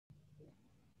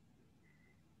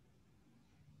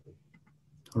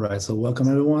All right, so welcome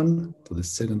everyone to the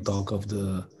second talk of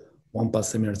the ONEPAS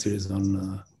Seminar Series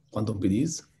on quantum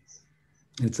PDEs.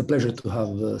 It's a pleasure to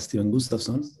have Stephen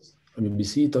Gustafson from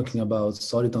UBC talking about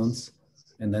solitons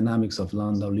and dynamics of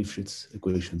Landau-Lifshitz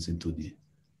equations in 2D.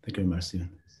 Thank you very much, Stephen.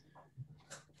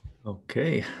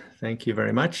 Okay, thank you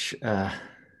very much.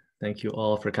 Thank you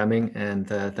all for coming, and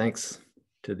thanks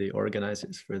to the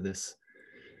organizers for this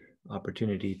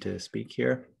opportunity to speak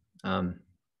here.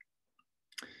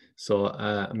 So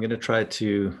I'm going to try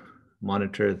to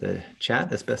monitor the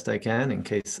chat as best I can. In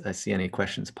case I see any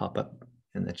questions pop up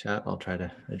in the chat, I'll try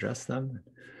to address them.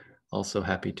 Also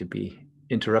happy to be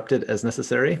interrupted as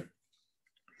necessary.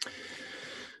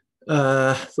 So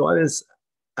I was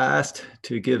asked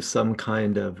to give some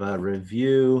kind of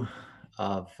review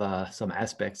of some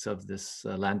aspects of this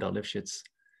Landau-Lifshitz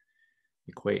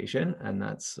equation, and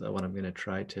that's what I'm going to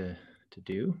try to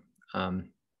do.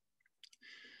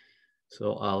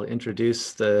 So I'll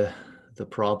introduce the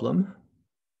problem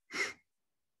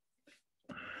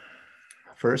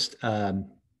first,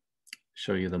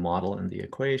 show you the model and the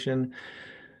equation.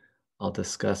 I'll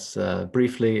discuss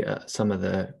briefly some of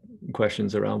the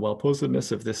questions around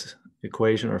well-posedness of this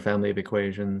equation or family of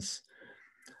equations.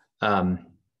 I'll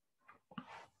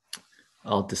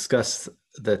discuss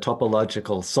the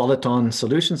topological soliton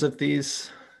solutions of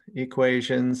these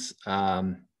equations.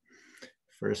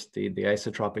 First, the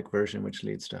isotropic version, which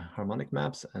leads to harmonic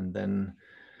maps, and then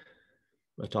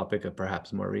a topic of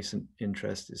perhaps more recent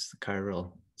interest is the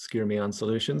chiral Skyrmion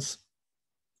solutions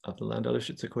of the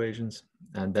Landau-Lifshitz equations.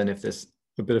 And then if there's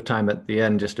a bit of time at the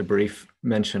end, just a brief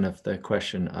mention of the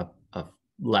question of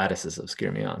lattices of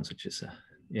Skyrmions, which is an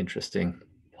interesting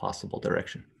possible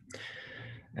direction.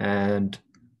 And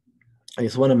I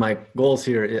guess one of my goals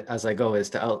here as I go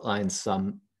is to outline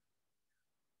some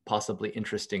possibly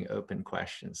interesting open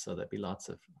questions. So there'll be lots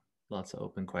of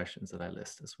open questions that I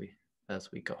list as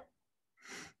we go.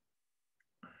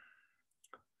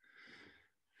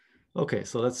 Okay,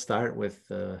 so let's start with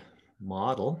the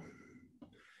model.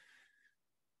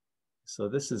 So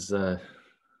this is an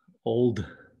old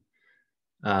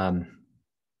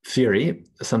theory,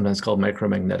 sometimes called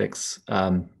micromagnetics,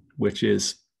 which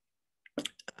is,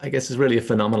 I guess, is really a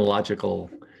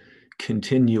phenomenological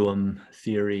continuum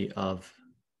theory of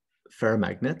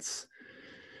ferromagnets,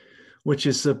 which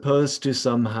is supposed to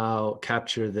somehow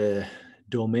capture the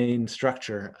domain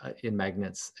structure in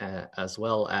magnets, as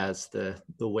well as the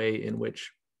way in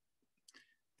which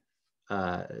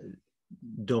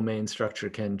domain structure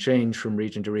can change from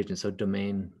region to region. So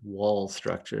domain wall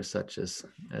structure, such as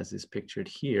is pictured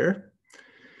here.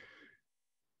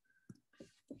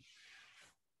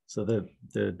 So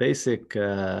the basic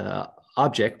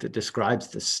object that describes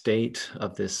the state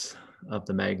of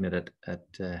the magnet at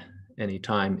any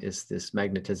time is this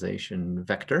magnetization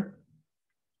vector.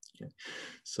 Okay.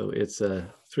 So it's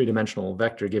a three-dimensional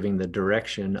vector giving the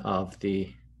direction of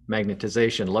the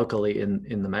magnetization locally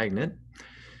in the magnet.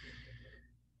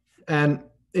 And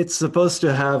it's supposed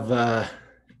to have,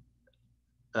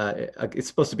 it's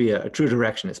supposed to be a true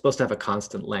direction. It's supposed to have a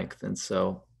constant length. And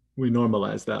so we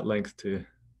normalize that length to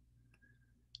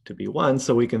be 1.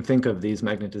 So we can think of these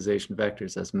magnetization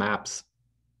vectors as maps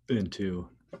into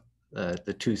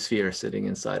the two spheres sitting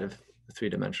inside of the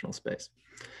three-dimensional space.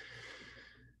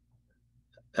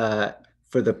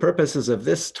 For the purposes of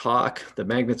this talk, the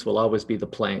magnets will always be the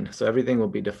plane. So everything will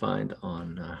be defined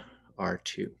on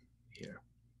R2 here.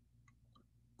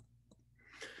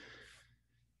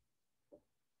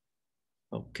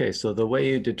 Okay, so the way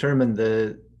you determine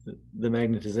the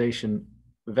magnetization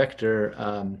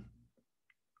vector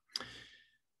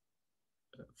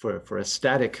for a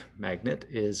static magnet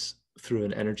is through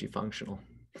an energy functional.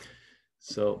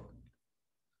 So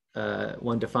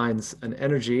one defines an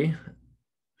energy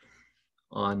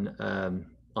on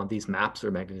these maps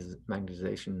or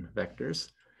magnetization vectors.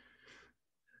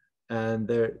 And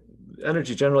their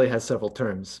energy generally has several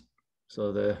terms.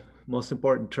 So the most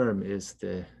important term is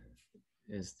the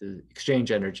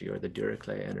exchange energy, or the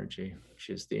Dirichlet energy,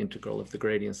 which is the integral of the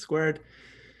gradient squared.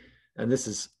 And this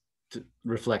is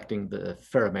reflecting the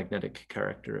ferromagnetic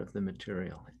character of the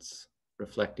material. It's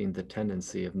reflecting the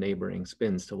tendency of neighboring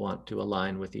spins to want to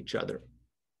align with each other.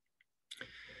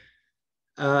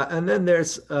 And then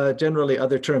there's generally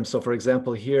other terms. So for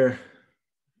example, here,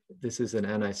 this is an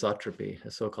anisotropy,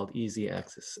 a so-called easy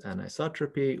axis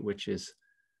anisotropy, which is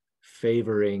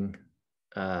favoring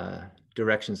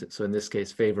directions. So in this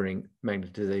case, favoring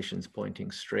magnetizations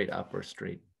pointing straight up or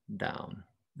straight down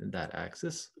in that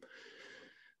axis.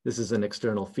 This is an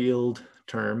external field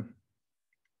term,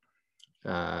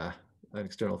 an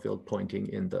external field pointing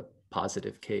in the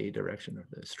positive K direction, or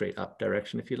the straight up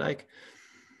direction, if you like.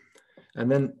 And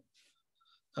then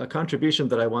a contribution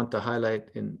that I want to highlight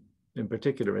in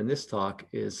particular in this talk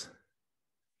is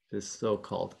this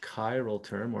so-called chiral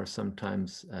term, or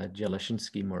sometimes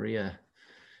Jelesinski-Moria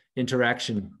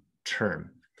interaction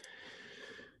term,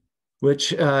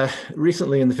 which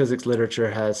recently in the physics literature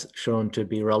has shown to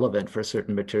be relevant for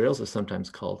certain materials, is sometimes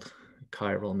called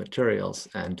chiral materials.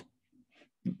 And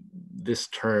this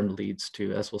term leads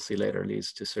to, as we'll see later,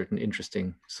 leads to certain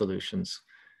interesting solutions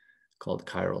called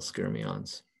chiral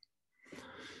skyrmions.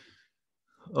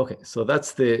 Okay, so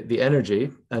that's the energy.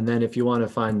 And then if you want to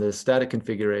find the static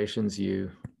configurations,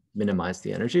 you minimize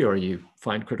the energy, or you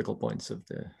find critical points of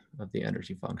the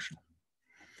energy function.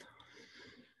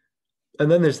 And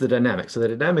then there's the dynamics. So the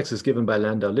dynamics is given by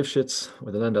Landau-Lifshitz,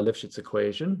 or the Landau-Lifshitz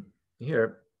equation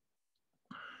here,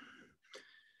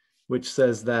 which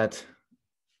says that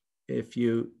if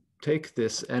you take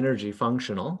this energy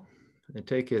functional and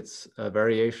take its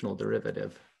variational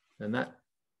derivative, then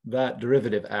that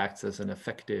derivative acts as an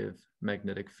effective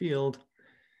magnetic field,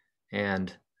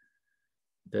 and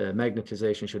the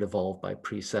magnetization should evolve by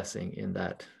precessing in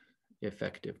that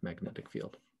effective magnetic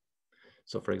field.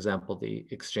 So for example, the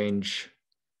exchange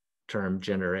term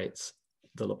generates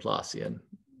the Laplacian.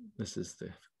 This is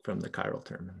from the chiral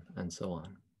term, and so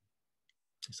on.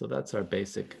 So that's our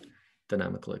basic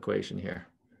dynamical equation here.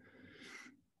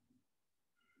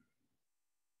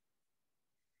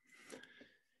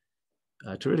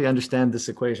 To really understand this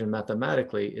equation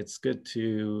mathematically, it's good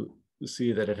to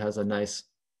see that it has a nice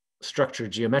structure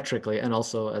geometrically and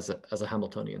also as a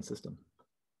Hamiltonian system.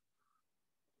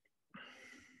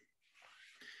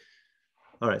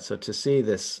 All right, so to see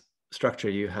this structure,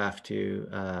 you have to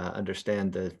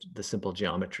understand the simple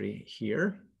geometry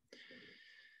here.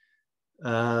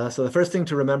 So the first thing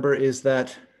to remember is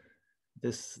that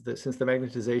since the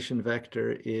magnetization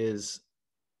vector is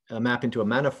a map into a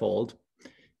manifold,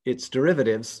 its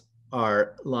derivatives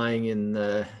are lying in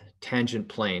the tangent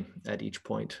plane at each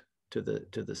point to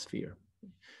the sphere.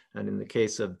 And in the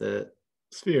case of the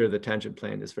sphere, the tangent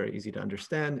plane is very easy to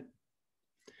understand.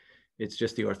 It's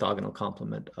just the orthogonal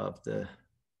complement of the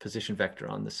position vector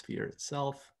on the sphere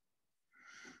itself.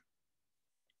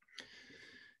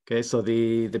 Okay, so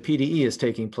the PDE is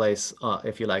taking place,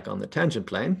 if you like, on the tangent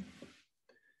plane.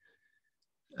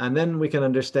 And then we can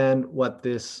understand what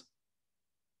this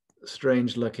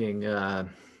strange looking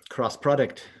cross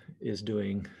product is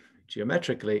doing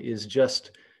geometrically is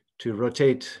just to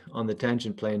rotate on the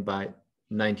tangent plane by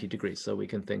 90 degrees. So we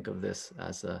can think of this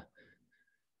as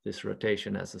this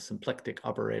rotation as a symplectic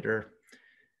operator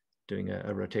doing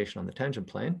a rotation on the tangent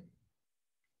plane.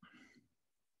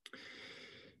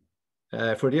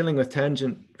 If we're dealing with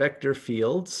tangent vector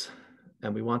fields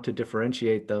and we want to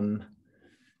differentiate them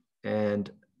and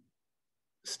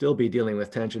still be dealing with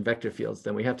tangent vector fields,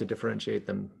 then we have to differentiate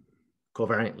them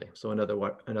covariantly. So in other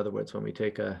words, when we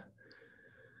take a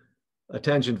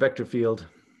tangent vector field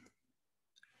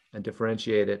and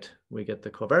differentiate it, we get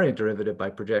the covariant derivative by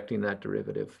projecting that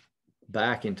derivative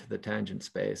back into the tangent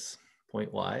space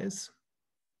pointwise.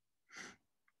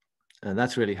 And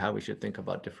that's really how we should think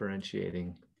about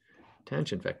differentiating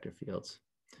tangent vector fields.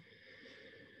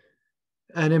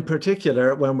 And in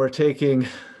particular, when we're taking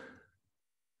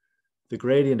the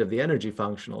gradient of the energy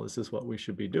functional, this is what we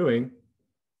should be doing.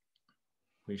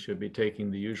 We should be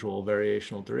taking the usual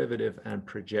variational derivative and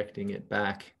projecting it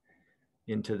back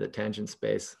into the tangent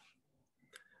space,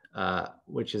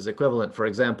 which is equivalent, for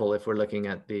example, if we're looking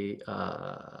at the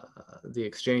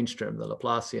exchange term, the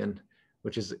Laplacian,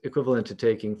 which is equivalent to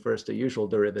taking first a usual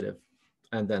derivative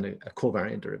and then a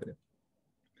covariant derivative.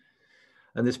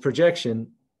 And this projection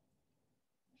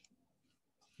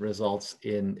results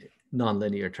in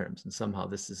nonlinear terms, and somehow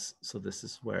this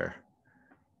is where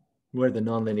the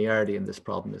nonlinearity in this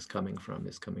problem is coming from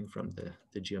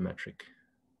the geometric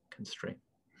constraint.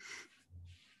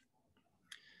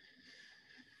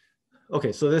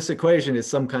 Okay, so this equation is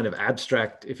some kind of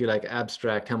abstract, if you like,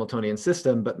 abstract Hamiltonian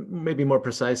system, but maybe more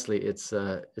precisely, it's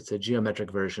a geometric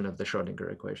version of the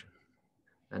Schrodinger equation.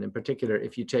 And in particular,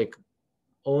 if you take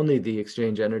only the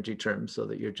exchange energy term so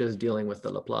that you're just dealing with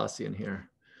the Laplacian here,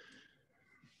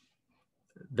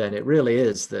 then it really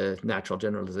is the natural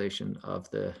generalization of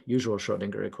the usual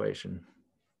Schrodinger equation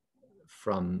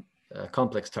from a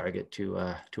complex target to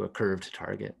a curved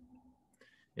target,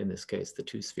 in this case, the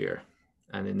two-sphere.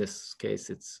 And in this case,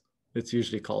 it's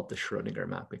usually called the Schrodinger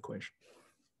map equation.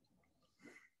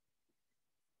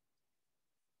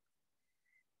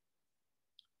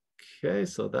 Okay,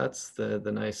 so that's the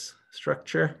nice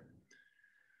structure.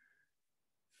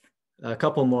 A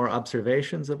couple more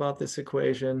observations about this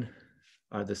equation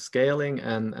are the scaling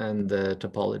and the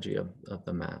topology of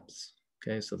the maps.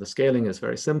 Okay, so the scaling is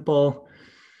very simple.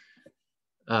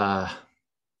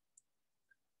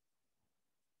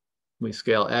 We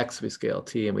scale x, we scale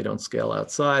t, and we don't scale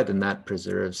outside, and that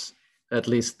preserves at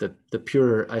least the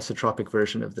pure isotropic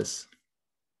version of this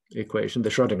equation, the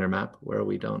Schrodinger map, where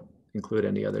we don't include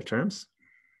any other terms.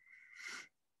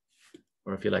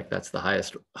 Or if you like, that's the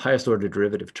highest order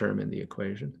derivative term in the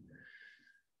equation.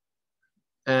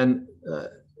 And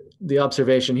the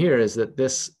observation here is that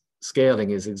this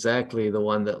scaling is exactly the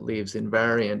one that leaves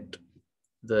invariant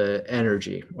the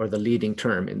energy, or the leading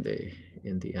term in the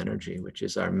energy, which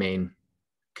is our main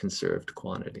conserved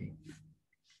quantity.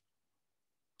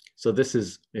 So this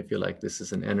is, if you like, this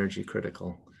is an energy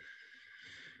critical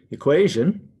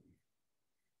equation,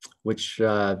 which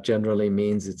generally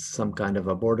means it's some kind of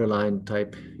a borderline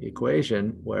type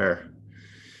equation where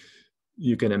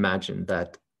you can imagine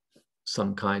that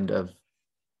some kind of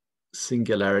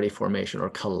singularity formation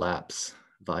or collapse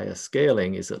via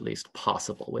scaling is at least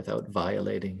possible without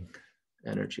violating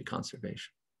energy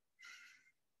conservation.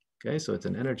 Okay, so it's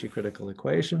an energy critical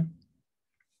equation.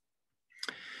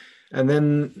 And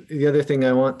then the other thing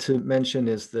I want to mention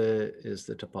is the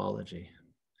topology.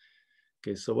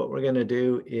 Okay, so what we're going to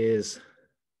do is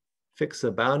fix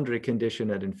a boundary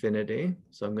condition at infinity.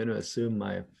 So I'm going to assume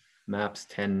my maps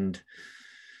tend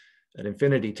at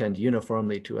infinity tend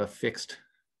uniformly to a fixed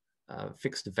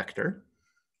vector,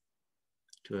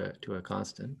 to a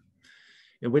constant,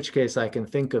 in which case I can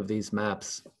think of these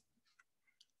maps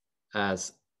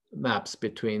as maps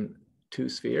between two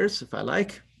spheres, if I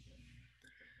like.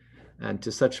 And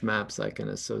to such maps, I can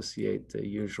associate the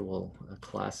usual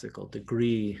classical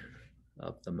degree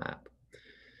of the map,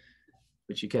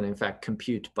 which you can in fact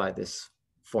compute by this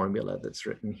formula that's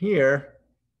written here.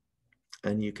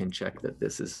 And you can check that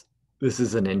this is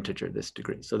an integer, this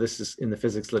degree. So this is, in the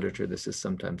physics literature, this is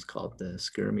sometimes called the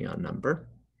Skyrmion number.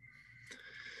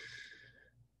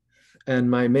 And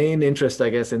my main interest, I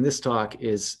guess, in this talk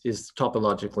is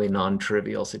topologically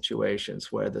non-trivial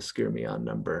situations where the Skyrmion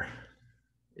number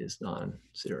is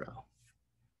non-zero.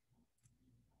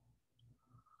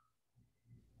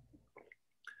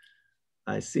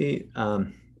 I see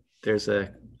there's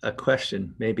a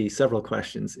question, maybe several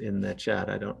questions in the chat.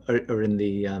 I don't, or in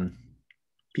the,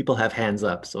 people have hands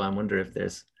up, so I wonder if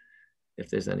there's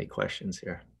any questions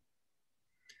here.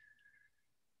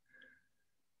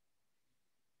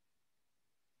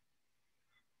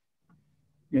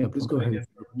 Yeah, please go ahead.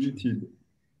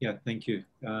 Yeah, thank you.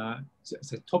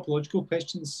 It's a topological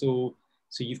question. So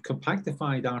you've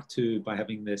compactified R2 by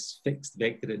having this fixed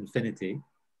vector at infinity.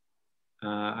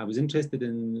 I was interested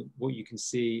in what you can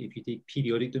say if you take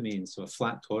periodic domains, so a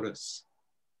flat torus.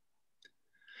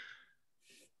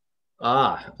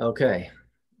 Ah, okay.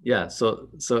 Yeah, so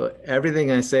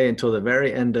everything I say until the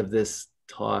very end of this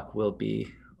talk will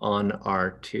be on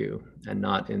R2 and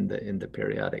not in the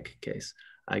periodic case.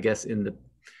 I guess in the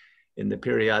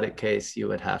periodic case, you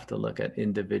would have to look at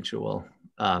individual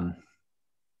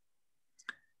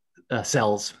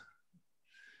cells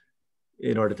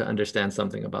in order to understand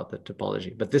something about the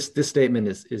topology. But this statement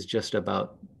is just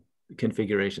about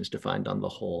configurations defined on the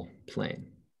whole plane.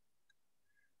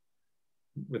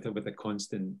 With a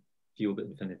constant field at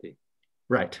infinity.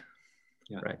 Right.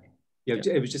 Yeah. Right. Yeah.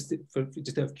 It was just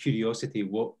out of curiosity,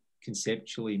 what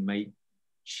conceptually might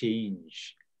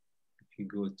change if you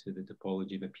go to the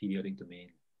topology of a periodic domain.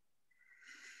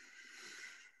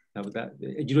 Now,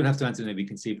 you don't have to answer now. We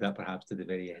can save that perhaps to the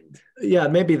very end. Yeah,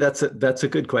 maybe that's a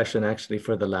good question actually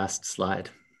for the last slide.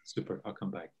 Super. I'll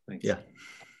come back. Thanks. Yeah.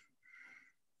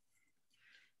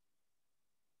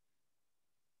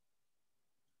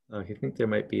 Oh, I think there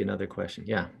might be another question.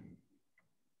 Yeah.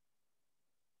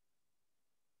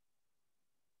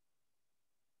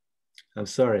 I'm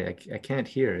sorry, I can't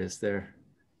hear. Is there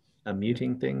a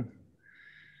muting thing?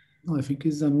 No, I think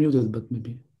he's unmuted, but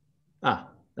maybe. Ah,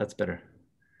 that's better.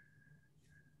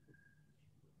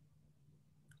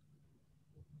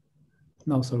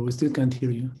 No, sorry, we still can't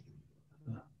hear you.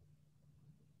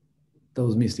 That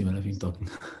was me, Stephen, I think, talking.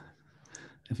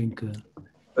 I think.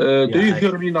 Do you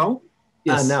hear me now?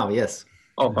 Yes. Now, yes.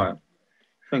 Okay.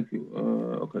 Thank you.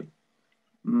 Okay.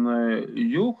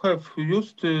 You have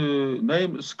used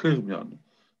name Skyrmion.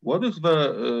 What is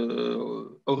the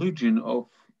origin of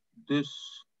this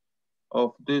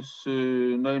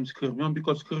name Skyrmion?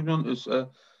 Because Skyrmion is a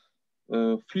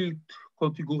field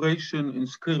configuration in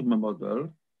Skyrm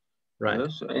model. Right.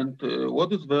 Yes. And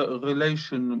what is the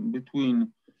relation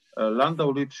between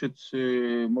Landau-Lifshitz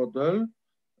model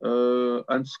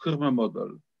and Skyrm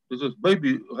model? This is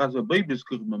rather baby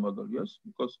Skyrm model, yes?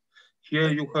 Because here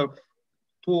you have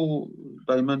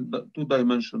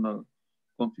two-dimensional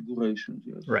configurations,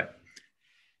 yes. Right.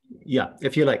 Yeah,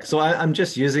 if you like. So I'm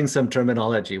just using some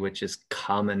terminology which is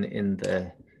common in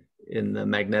the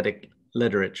magnetic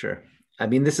literature. I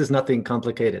mean, this is nothing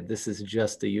complicated. This is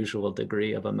just the usual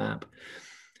degree of a map.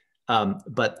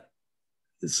 But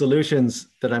solutions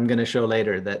that I'm going to show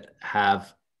later that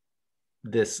have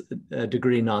this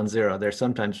degree non-zero, they're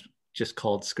sometimes just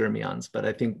called skyrmions, but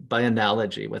I think by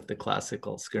analogy with the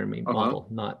classical skyrmi model,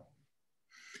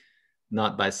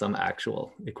 not by some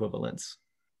actual equivalence.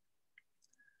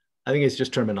 I think it's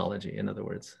just terminology, in other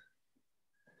words.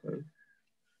 Okay.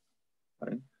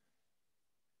 Fine.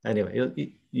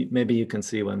 Anyway, maybe you can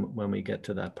see when we get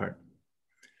to that part.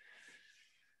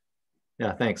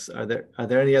 Yeah, thanks. Are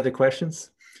there any other questions?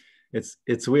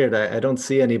 It's weird. I don't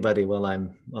see anybody while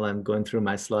I'm going through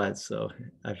my slides, so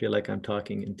I feel like I'm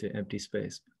talking into empty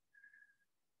space.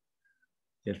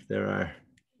 If there are,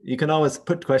 you can always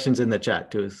put questions in the chat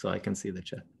too, so I can see the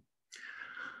chat.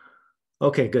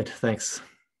 Okay, good. Thanks.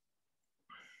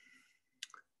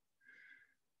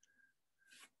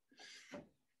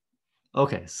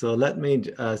 Okay, so let me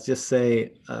just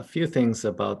say a few things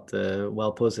about the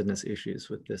well-posedness issues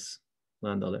with this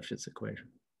Landau-Lifshitz equation.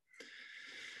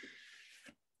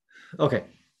 Okay,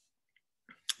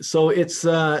 so it's,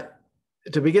 to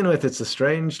begin with, it's a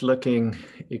strange looking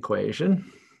equation.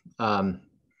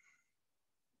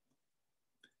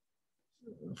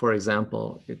 For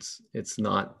example, it's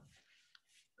not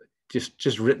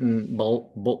just written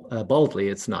boldly.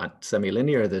 It's not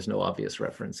semi-linear. There's no obvious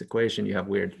reference equation. You have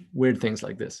weird things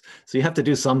like this. So you have to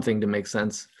do something to make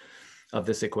sense of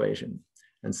this equation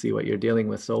and see what you're dealing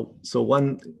with. So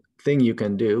one thing you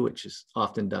can do, which is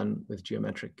often done with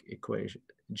geometric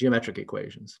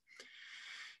equations,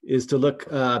 is to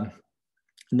look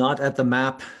not at the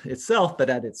map itself, but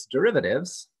at its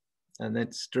derivatives. And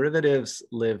its derivatives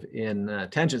live in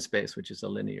tangent space, which is a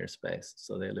linear space.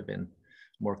 So they live in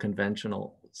more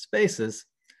conventional spaces.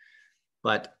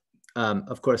 But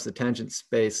of course, the tangent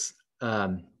space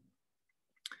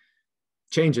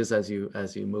changes as you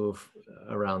move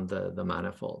around the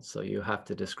manifold. So you have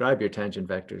to describe your tangent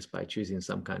vectors by choosing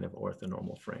some kind of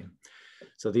orthonormal frame.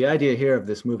 So the idea here of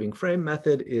this moving frame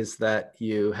method is that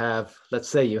you have, let's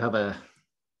say you have a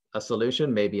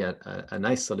solution, maybe a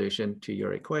nice solution to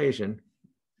your equation,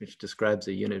 which describes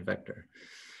a unit vector.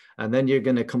 And then you're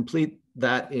going to complete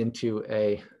that into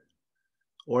a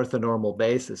orthonormal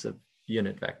basis of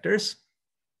unit vectors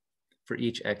for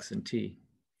each x and t.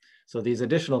 So these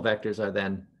additional vectors are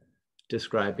then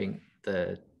describing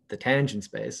the tangent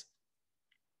space,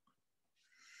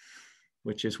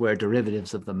 which is where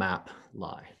derivatives of the map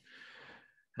lie.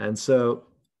 And so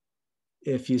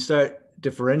if you start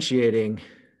differentiating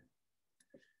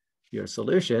your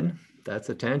solution, that's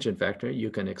a tangent vector. You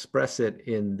can express it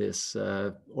in this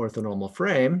orthonormal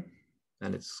frame,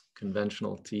 and it's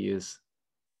conventional to use,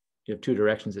 you have two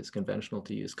directions, it's conventional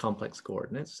to use complex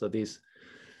coordinates. So these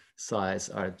psi's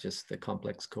are just the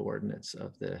complex coordinates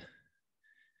of the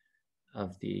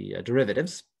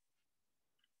derivatives.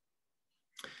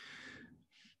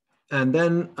 And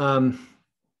then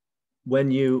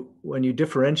when you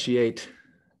differentiate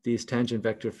these tangent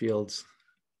vector fields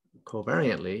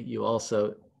covariantly, you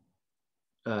also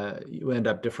you end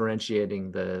up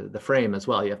differentiating the frame as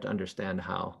well. You have to understand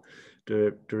how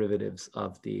derivatives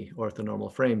of the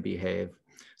orthonormal frame behave.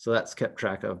 So that's kept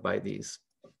track of by these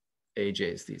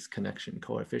AJs, these connection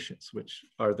coefficients, which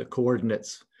are the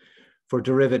coordinates for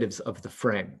derivatives of the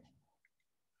frame.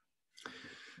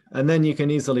 And then you can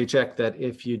easily check that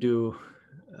if you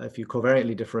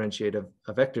covariantly differentiate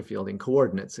a vector field in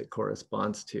coordinates, it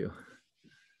corresponds to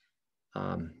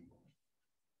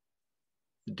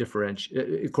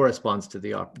it corresponds to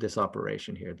this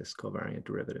operation here, this covariant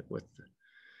derivative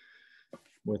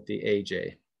with the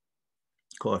AJ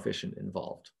coefficient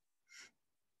involved.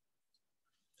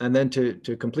 And then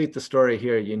to complete the story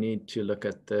here, you need to look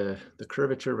at the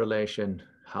curvature relation,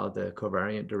 how the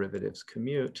covariant derivatives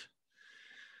commute.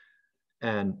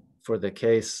 And for the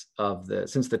case of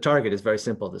since the target is very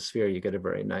simple, the sphere, you get a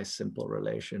very nice simple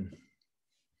relation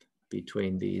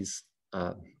between these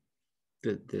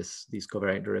these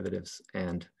covariant derivatives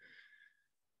and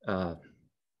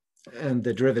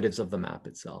the derivatives of the map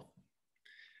itself.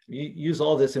 You use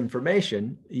all this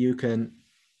information, you can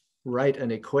write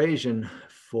an equation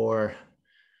for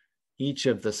each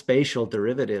of the spatial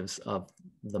derivatives of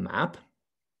the map,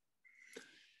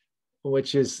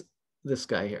 which is this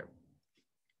guy here.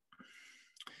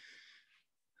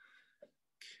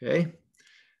 Okay,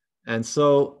 and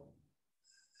so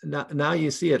now you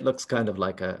see it looks kind of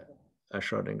like a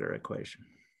Schrodinger equation.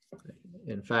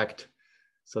 In fact,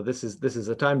 so this is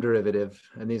a time derivative,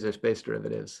 and these are space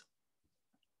derivatives.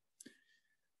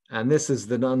 And this is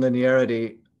the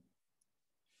nonlinearity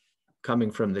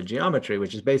coming from the geometry,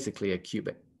 which is basically a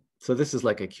cubic. So this is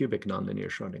like a cubic nonlinear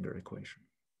Schrodinger equation.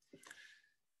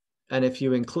 And if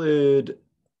you include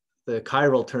the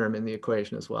chiral term in the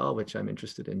equation as well, which I'm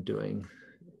interested in doing,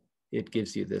 it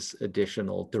gives you this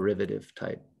additional derivative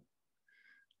type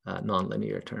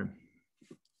nonlinear term.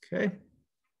 Okay.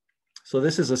 So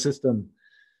this is a system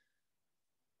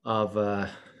of,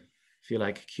 if you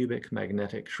like, cubic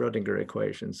magnetic Schrodinger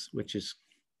equations, which is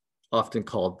often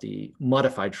called the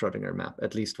modified Schrodinger map,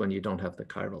 at least when you don't have the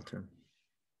chiral term.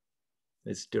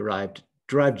 It's derived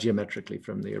geometrically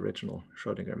from the original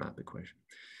Schrodinger map equation.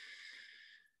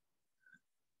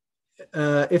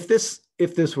 If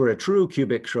this were a true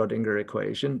cubic Schrodinger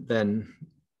equation, then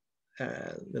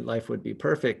life would be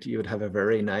perfect. You would have a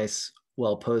very nice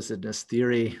well-posedness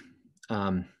theory,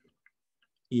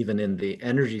 even in the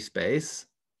energy space.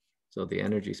 So the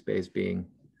energy space being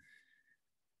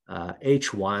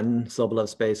H1 Sobolev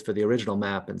space for the original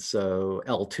map, and so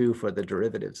L2 for the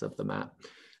derivatives of the map.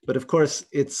 But of course,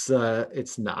 it's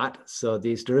not. So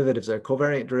these derivatives are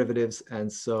covariant derivatives,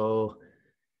 and so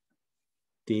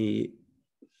the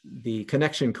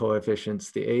connection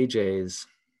coefficients, the AJs,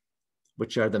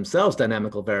 which are themselves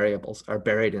dynamical variables, are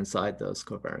buried inside those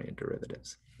covariant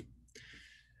derivatives.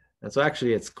 And so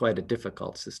actually, it's quite a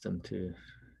difficult system to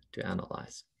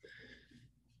analyze.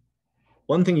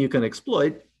 One thing you can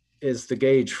exploit is the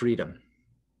gauge freedom.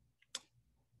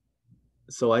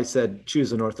 So I said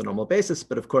choose an orthonormal basis,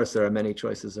 but of course there are many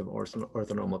choices of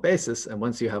orthonormal basis. And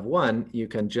once you have one, you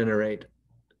can generate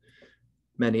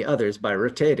many others by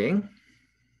rotating.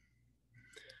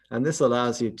 And this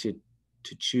allows you to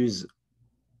choose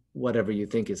whatever you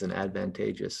think is an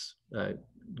advantageous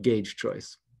gauge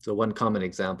choice. So one common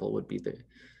example would be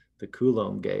the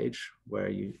Coulomb gauge, where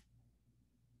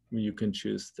you can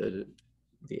choose the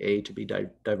A to be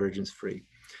divergence free,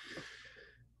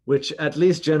 which at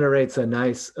least generates a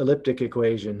nice elliptic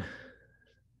equation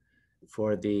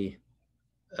for the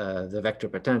vector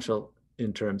potential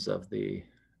in terms of the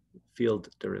field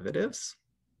derivatives,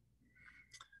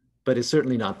 but it's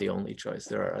certainly not the only choice.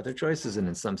 There are other choices, and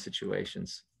in some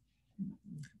situations,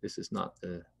 this is not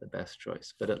the best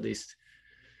choice, but at least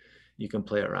you can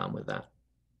play around with that.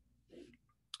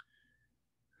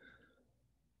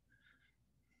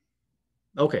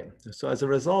 Okay, so as a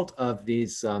result of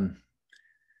these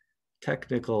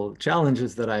technical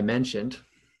challenges that I mentioned,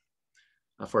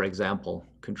 for example,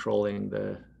 controlling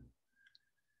the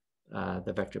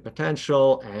vector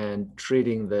potential and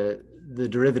treating the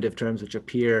derivative terms which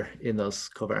appear in those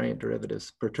covariant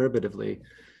derivatives perturbatively,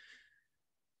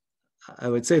 I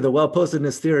would say the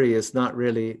well-posedness theory is not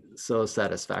really so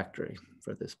satisfactory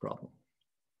for this problem.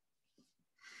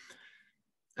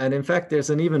 And in fact,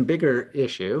 there's an even bigger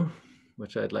issue,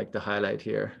 which I'd like to highlight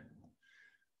here.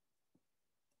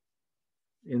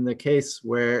 In the case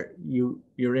where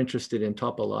you're interested in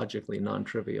topologically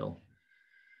non-trivial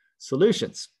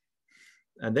solutions.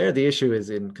 And there the issue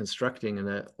is in constructing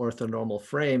an orthonormal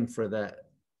frame for the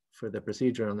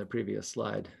procedure on the previous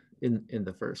slide in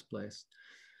the first place.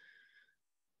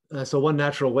 So one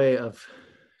natural way of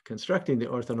constructing the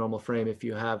orthonormal frame, if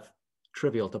you have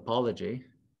trivial topology,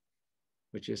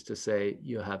 which is to say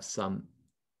you have some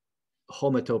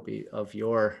homotopy of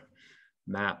your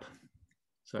map.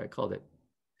 So I called it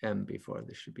M before,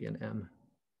 this should be an M.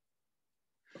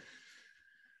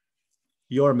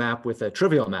 Your map with a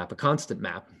trivial map, a constant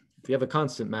map. If you have a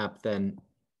constant map, then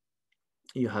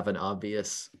you have an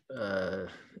obvious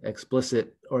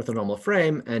explicit orthonormal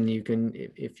frame, and you can,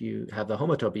 if you have the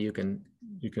homotopy,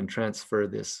 you can transfer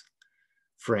this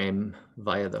frame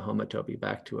via the homotopy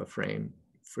back to a frame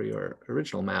for your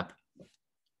original map.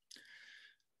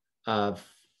 Of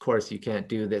course, you can't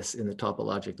do this in the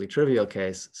topologically trivial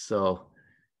case, so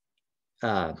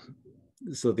the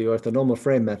orthonormal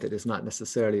frame method is not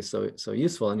necessarily so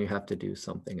useful, and you have to do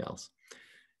something else.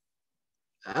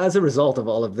 As a result of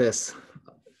all of this,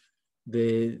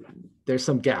 there's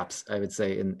some gaps, I would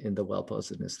say, in the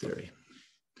well-posedness theory.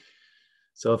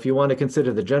 So if you want to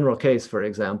consider the general case, for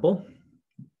example,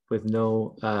 with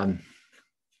no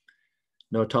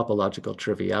topological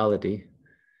triviality,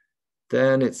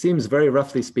 then it seems, very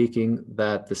roughly speaking,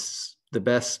 that the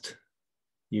best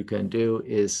you can do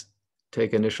is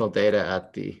take initial data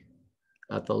at the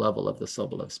level of the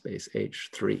Sobolev space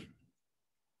H3,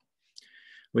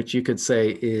 which you could say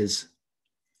is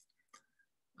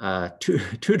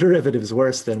two derivatives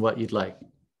worse than what you'd like,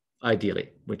 ideally,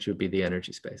 which would be the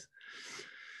energy space.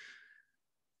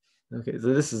 Okay,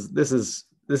 so this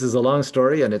is a long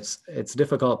story, and it's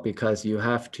difficult because you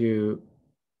have to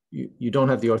you don't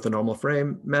have the orthonormal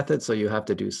frame method, so you have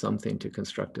to do something to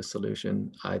construct a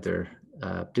solution, either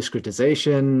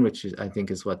discretization, which I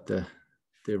think is what the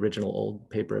original old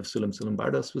paper of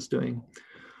Sulim-Bardos was doing,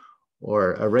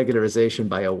 or a regularization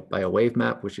by a wave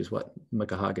map, which is what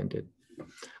Mikahagen did.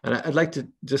 And I'd like to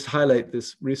just highlight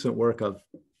this recent work of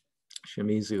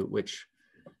Shimizu, which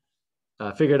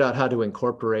figured out how to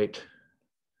incorporate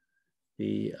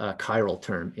the chiral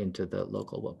term into the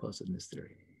local well-posedness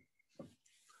theory.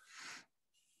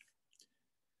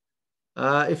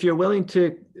 If you're willing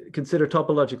to consider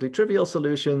topologically trivial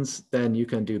solutions, then you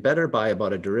can do better by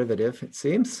about a derivative, it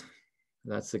seems.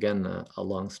 That's again a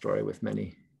long story with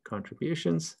many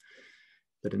contributions,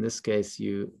 but in this case,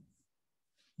 you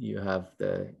have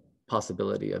the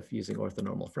possibility of using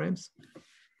orthonormal frames.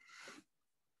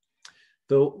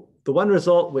 The one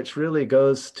result which really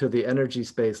goes to the energy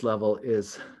space level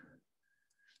is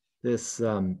this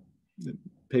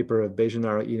paper of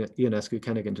Bejanaro, Ionescu,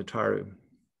 Kennigan, Tataru,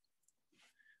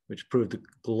 which proved the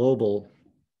global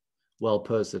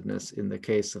well-posedness in the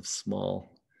case of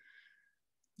small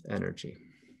energy.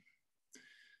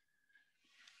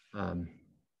 And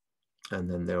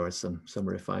then there were some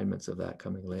refinements of that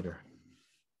coming later.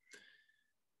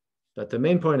 But the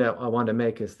main point I want to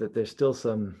make is that there's still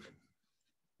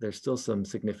some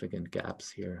significant gaps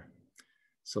here.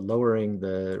 So lowering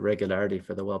the regularity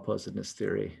for the well-posedness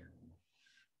theory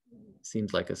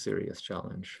seems like a serious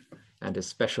challenge, and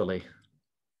especially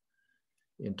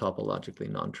in topologically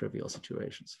non-trivial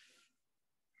situations.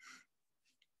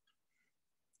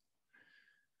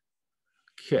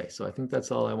 Okay, so I think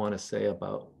that's all I want to say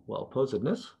about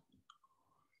well-posedness.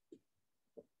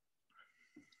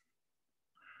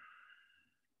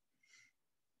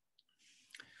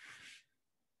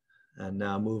 And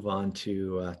now move on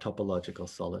to topological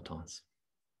solitons,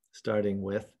 starting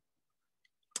with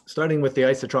the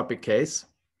isotropic case,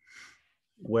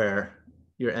 where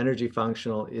your energy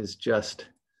functional is just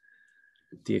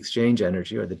the exchange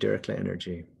energy or the Dirichlet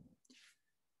energy.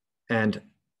 And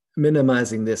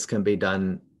minimizing this can be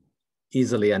done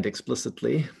easily and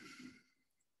explicitly.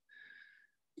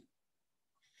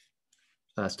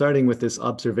 Starting with this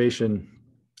observation,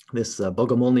 this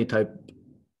Bogomolny type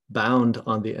bound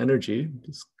on the energy,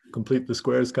 just complete the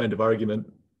squares kind of argument,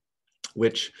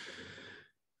 which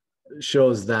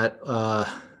shows that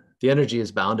the energy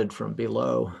is bounded from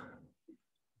below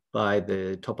by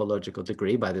the topological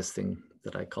degree, by this thing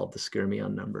that I called the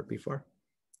Skyrmion number before.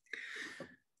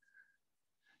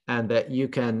 And that you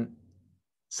can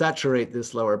saturate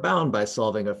this lower bound by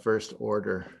solving a first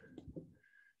order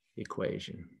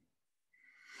equation.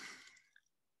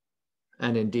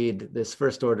 And indeed, this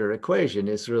first order equation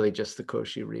is really just the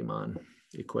Cauchy-Riemann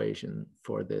equation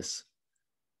for this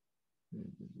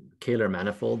Kähler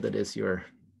manifold that is your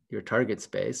target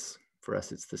space. For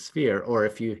us, it's the sphere. Or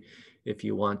if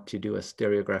you want to do a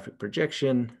stereographic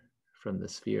projection from the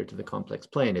sphere to the complex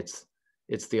plane, it's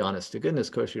the honest to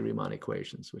goodness Cauchy-Riemann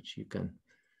equations, which you can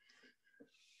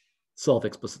solve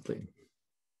explicitly.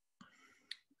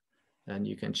 And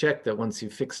you can check that once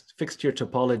you've fixed your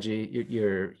topology,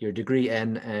 your degree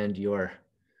n and your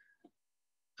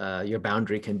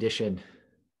boundary condition,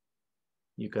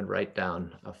 you can write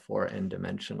down a 4n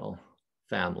dimensional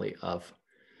family of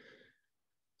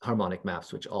harmonic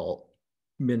maps, which all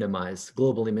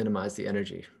globally minimize the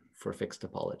energy for fixed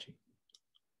topology.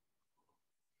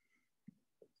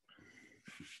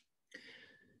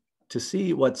 To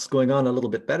see what's going on a little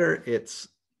bit better, it's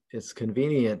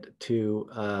convenient to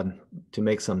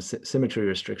make some symmetry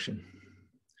restriction.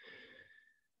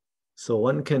 So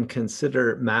one can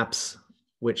consider maps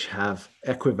which have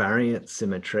equivariant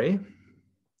symmetry.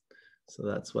 So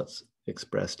that's what's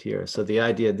expressed here. So the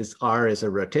idea, this R is a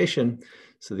rotation.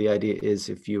 So the idea is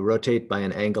if you rotate by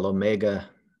an angle omega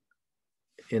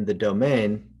in the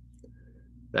domain,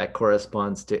 that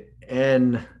corresponds to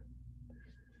n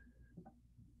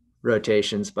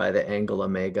rotations by the angle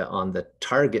omega on the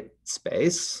target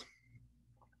space.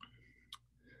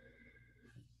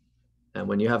 And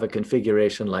when you have a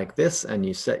configuration like this and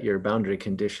you set your boundary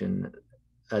condition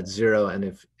at 0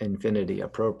 and infinity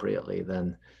appropriately,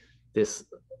 then this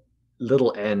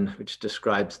little n, which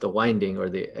describes the winding or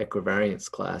the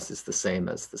equivariance class, is the same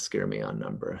as the Skyrmion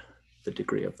number, the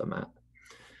degree of the map.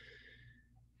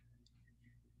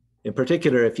 In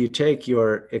particular, if you take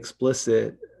your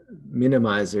explicit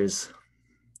minimizers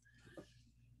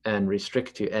and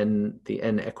restrict to the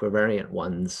n equivariant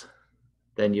ones,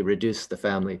 then you reduce the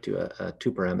family to a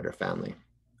 2-parameter family,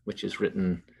 which is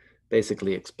written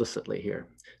basically explicitly here.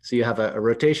 So you have a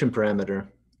rotation parameter,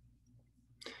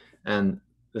 and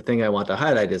the thing I want to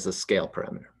highlight is a scale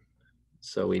parameter.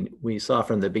 So we saw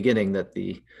from the beginning that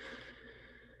the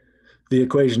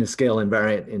equation is scale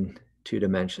invariant in 2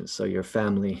 dimensions. So your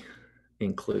family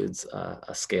includes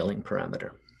a scaling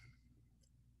parameter.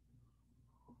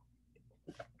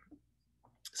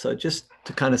 So just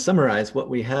to kind of summarize, what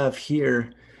we have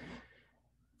here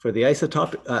for the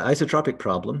isotropic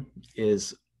problem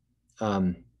is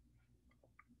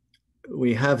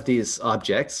we have these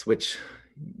objects, which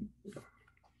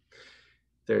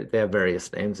they have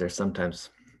various names. They're sometimes,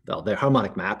 well, they're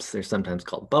harmonic maps. They're sometimes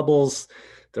called bubbles.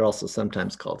 They're also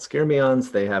sometimes called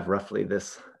skyrmions. They have roughly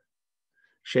this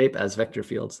shape as vector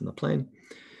fields in the plane.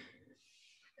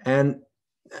 And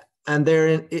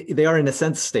they are in a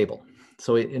sense stable.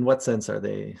 So in what sense are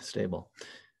they stable?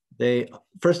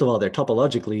 First of all, they're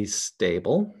topologically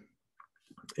stable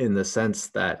in the sense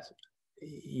that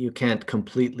you can't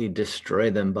completely destroy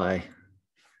them by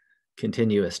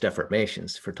continuous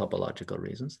deformations for topological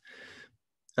reasons.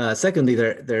 Secondly,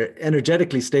 they're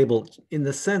energetically stable in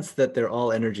the sense that they're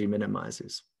all energy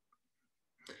minimizers.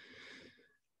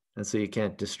 And so you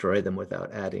can't destroy them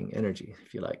without adding energy,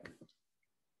 if you like.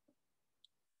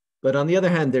 But on the other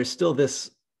hand, there's still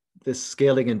this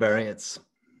scaling invariance,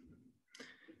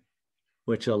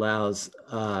 which allows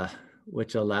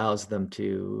them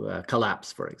to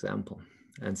collapse, for example.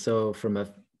 And so from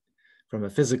a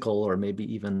physical or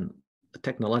maybe even a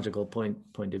technological point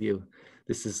of view,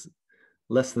 this is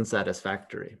less than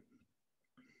satisfactory.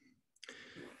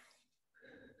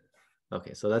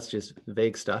 Okay, so that's just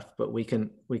vague stuff, but we can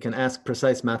ask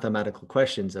precise mathematical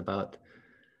questions about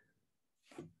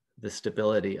the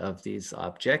stability of these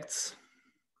objects.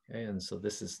 Okay, and so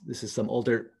this is some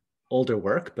older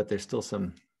work, but there's still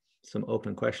some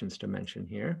open questions to mention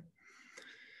here.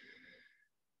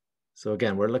 So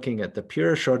again, we're looking at the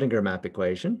pure Schrodinger map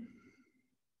equation.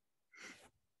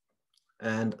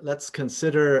 And let's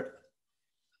consider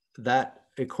that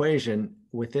equation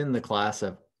within the class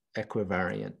of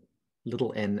equivariant,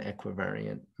 little n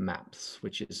equivariant maps,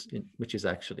 which is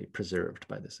actually preserved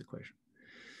by this equation.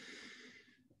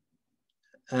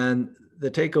 And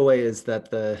the takeaway is that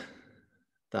the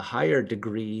higher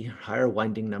degree, higher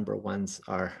winding number ones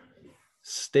are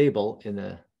stable in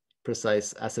a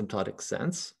precise asymptotic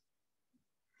sense.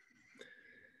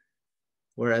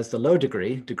 Whereas the low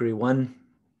degree 1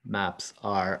 maps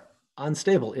are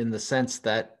unstable in the sense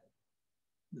that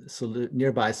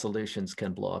nearby solutions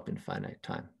can blow up in finite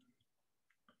time.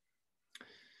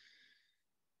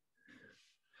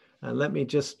 And let me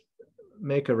just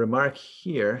make a remark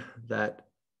here that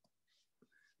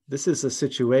this is a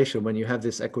situation when you have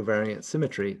this equivariant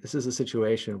symmetry, this is a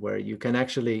situation where you can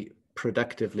actually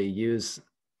productively use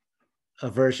a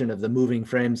version of the moving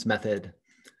frames method,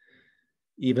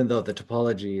 even though the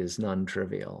topology is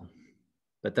non-trivial.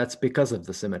 But that's because of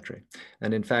the symmetry.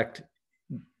 And in fact,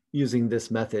 using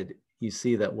this method, you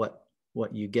see that what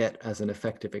you get as an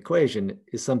effective equation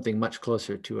is something much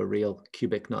closer to a real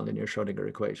cubic nonlinear Schrodinger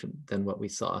equation than what we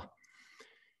saw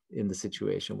in the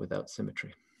situation without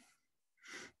symmetry.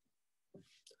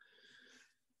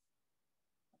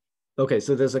 Okay,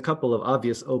 so there's a couple of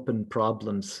obvious open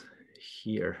problems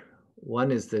here.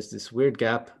 One is there's this weird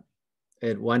gap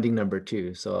at winding number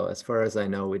 2. So as far as I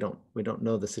know, we don't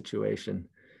know the situation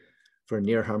for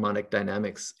near harmonic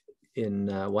dynamics in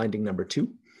winding number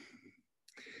 2.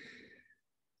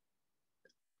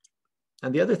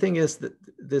 And the other thing is that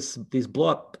this blow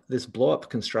up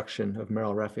construction of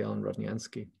Merrill, Raphael, and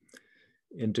Rodniansky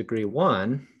in degree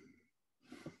 1,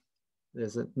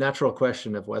 there's a natural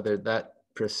question of whether that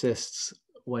persists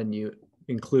when you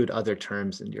include other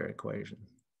terms in your equation,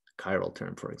 chiral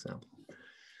term, for example,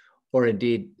 or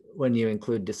indeed when you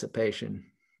include dissipation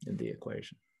in the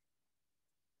equation.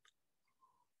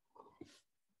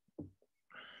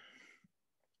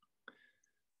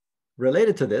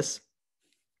 Related to this,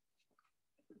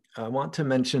 I want to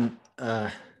mention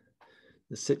the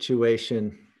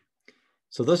situation.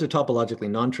 So those are topologically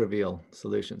non-trivial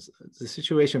solutions. The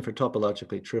situation for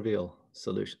topologically trivial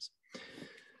solutions.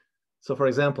 So for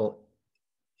example,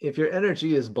 if your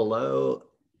energy is below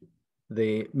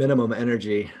the minimum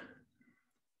energy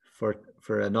for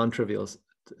a non-trivial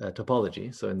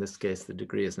topology, so in this case, the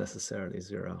degree is necessarily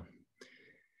 0,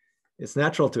 it's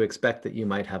natural to expect that you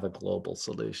might have a global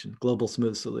solution, global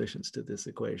smooth solutions to this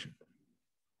equation.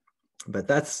 But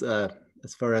that's,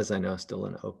 as far as I know, still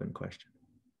an open question.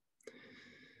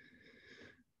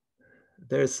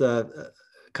 There's a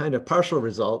kind of partial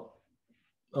result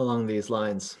along these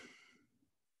lines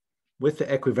with the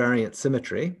equivariant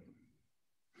symmetry,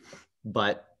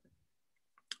 but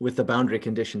with the boundary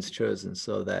conditions chosen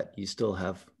so that you still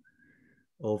have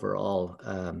overall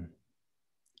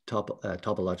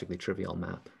topologically trivial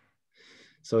map.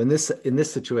 So in this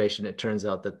situation, it turns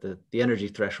out that the energy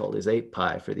threshold is 8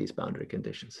 pi for these boundary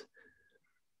conditions.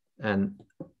 And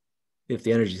if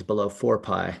the energy is below 4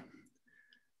 pi,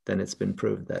 then it's been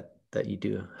proved that you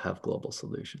do have global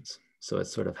solutions. So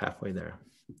it's sort of halfway there.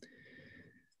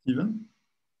 Steven?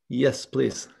 Yes,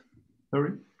 please.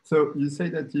 Sorry. So you say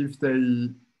that if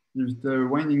the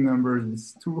winding number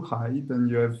is too high, then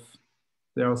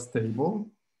they are stable.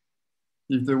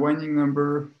 If the winding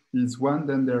number is 1,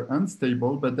 then they're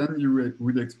unstable. But then you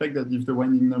would expect that if the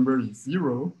winding number is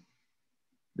 0,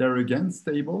 they're again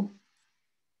stable.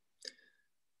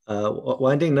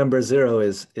 Winding number 0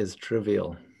 is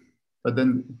trivial. But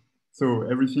then, so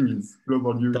everything is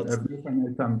global. You have no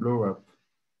finite time blow up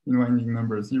in winding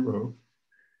number 0.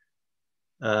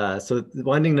 So the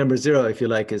winding number 0, if you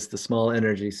like, is the small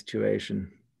energy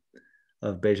situation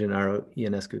of Bejanaro,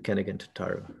 Ionescu, Kennigan,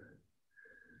 Tataru,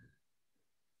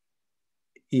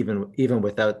 even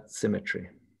without symmetry.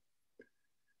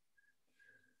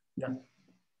 Yeah.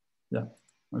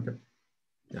 Okay.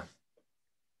 Yeah.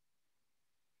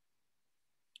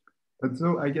 But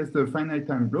so I guess the finite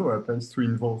time blow up has to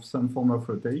involve some form of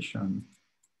rotation,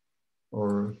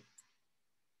 or.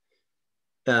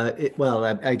 Well,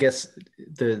 I guess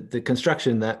the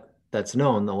construction that's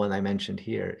known, the one I mentioned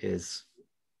here, is,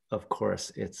 of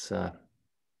course, it's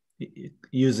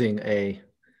using a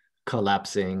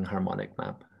collapsing harmonic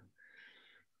map.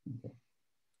 Okay.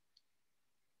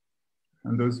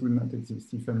 And those will not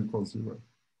exist if n equals 0.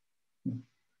 Yeah.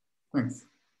 Thanks.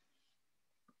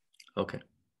 Okay.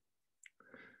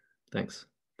 Thanks.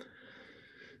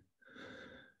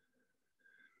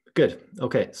 Good.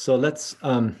 Okay, so let's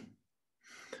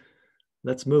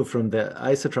move from the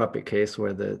isotropic case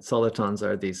where the solitons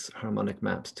are these harmonic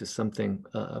maps to something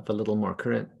of a little more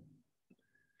current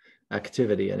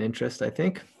activity and interest, I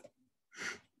think.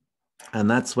 And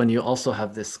that's when you also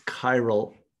have this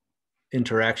chiral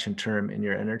interaction term in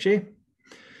your energy.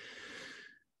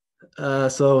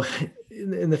 So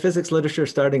in the physics literature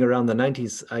starting around the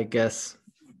 90s, I guess,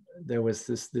 there was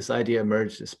this idea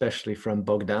emerged, especially from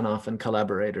Bogdanov and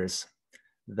collaborators,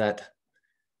 that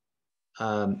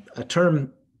a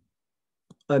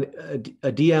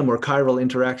DM or chiral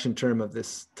interaction term of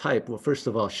this type, well, first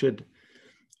of all, should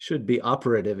be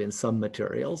operative in some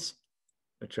materials,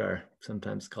 which are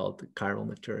sometimes called chiral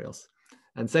materials.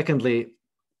 And secondly,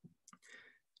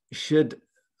 should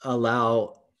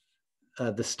allow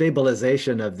the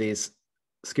stabilization of these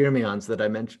skyrmions that I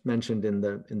mentioned in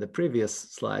the previous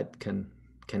slide can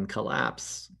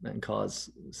collapse and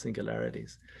cause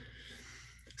singularities.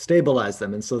 Stabilize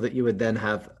them, and so that you would then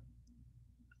have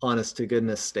honest to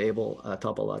goodness stable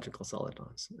topological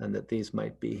solitons, and that these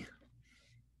might be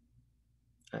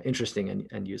interesting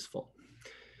and useful.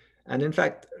 And in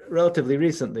fact, relatively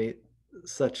recently,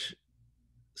 such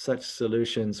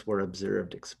solutions were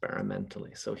observed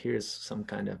experimentally. So here's some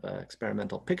kind of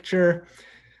experimental picture.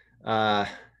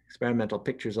 Experimental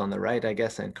pictures on the right, I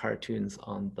guess, and cartoons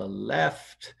on the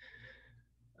left,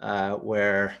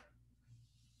 where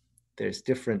there's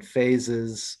different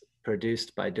phases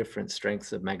produced by different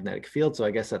strengths of magnetic field. So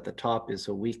I guess at the top is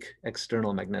a weak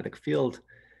external magnetic field,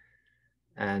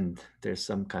 and there's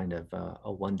some kind of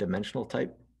a one-dimensional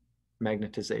type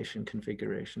magnetization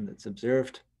configuration that's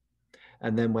observed.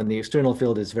 And then when the external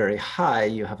field is very high,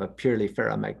 you have a purely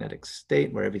ferromagnetic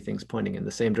state where everything's pointing in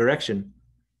the same direction.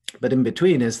 But in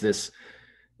between is this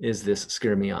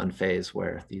skyrmion phase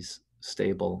where these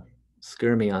stable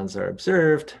skyrmions are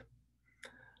observed,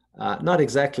 not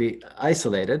exactly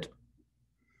isolated,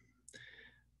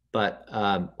 but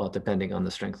well, depending on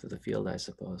the strength of the field, I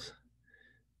suppose,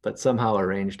 but somehow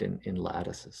arranged in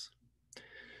lattices.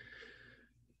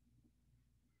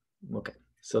 Okay,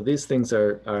 so these things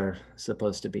are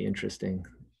supposed to be interesting,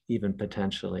 even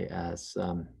potentially as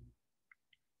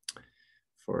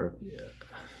for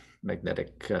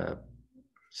magnetic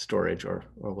storage or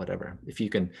whatever. If you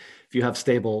have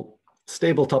stable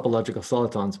topological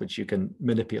solitons which you can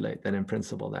manipulate, then in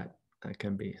principle that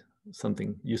can be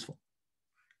something useful.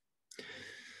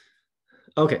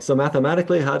 Okay, so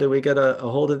mathematically, how do we get a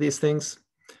hold of these things?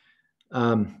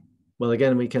 Well,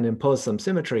 again, we can impose some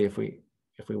symmetry if we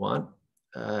want.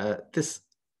 This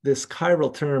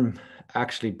chiral term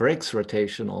actually breaks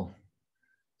rotational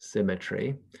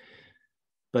symmetry.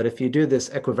 But if you do this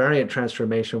equivariant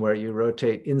transformation where you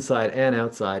rotate inside and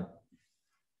outside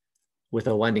with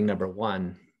a winding number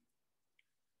 1,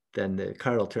 then the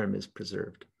chiral term is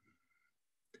preserved.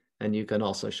 And you can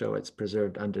also show it's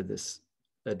preserved under this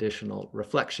additional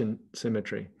reflection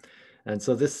symmetry. And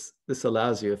so this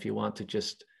allows you, if you want to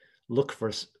just look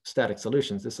for static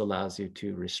solutions, this allows you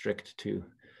to restrict to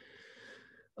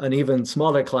an even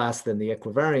smaller class than the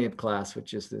equivariant class,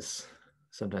 which is this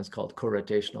sometimes called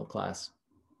co-rotational class,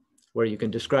 where you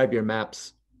can describe your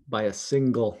maps by a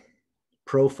single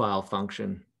profile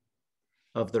function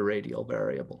of the radial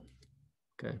variable.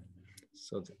 Okay,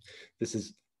 so this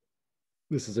is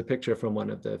a picture from one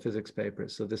of the physics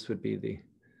papers. So this would be the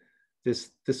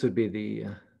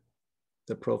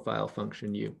the profile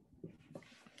function U.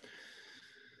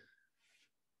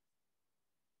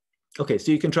 Okay,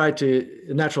 so you can try to,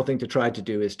 the natural thing to try to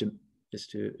do is to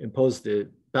impose the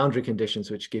boundary conditions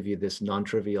which give you this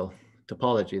non-trivial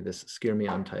topology, this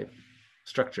skyrmion type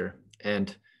structure,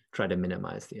 and try to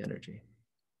minimize the energy.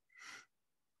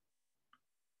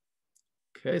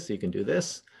 Okay, so you can do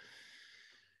this.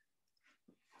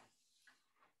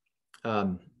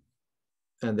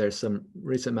 And there's some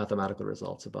recent mathematical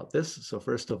results about this. So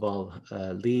first of all,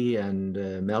 Lee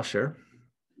and Melcher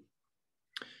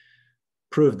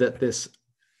proved that this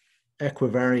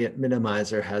equivariant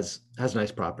minimizer has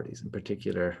nice properties. In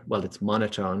particular, well, it's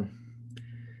monotone,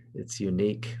 it's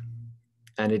unique,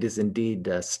 and it is indeed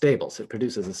stable. So it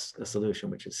produces a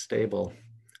solution which is stable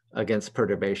against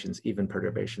perturbations, even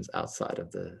perturbations outside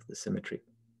of the symmetry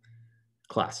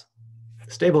class.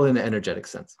 Stable in the energetic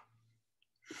sense.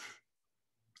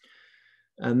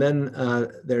 And then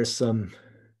there's some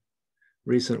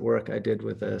recent work I did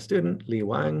with a student, Li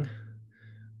Wang,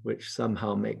 which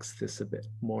somehow makes this a bit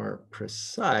more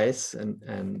precise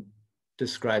and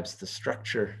describes the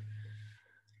structure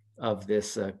of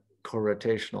this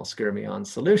co-rotational skyrmion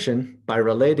solution by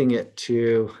relating it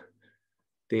to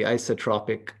the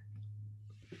isotropic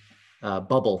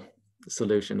bubble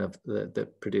solution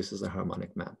that produces a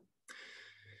harmonic map.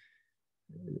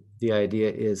 The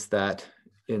idea is that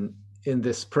in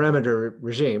this parameter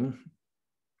regime,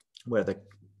 where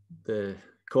the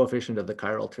coefficient of the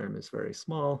chiral term is very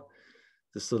small,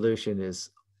 the solution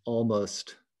is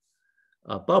almost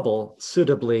a bubble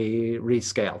suitably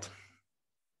rescaled.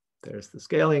 There's the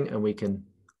scaling, and we can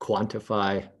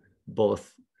quantify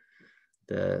both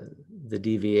the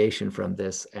deviation from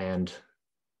this and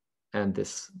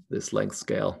this length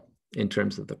scale in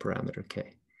terms of the parameter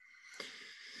k.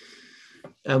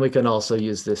 And we can also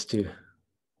use this to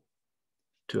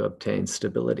obtain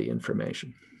stability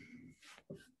information.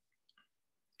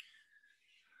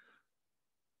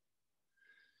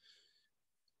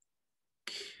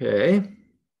 Okay.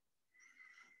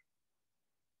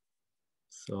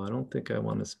 So I don't think I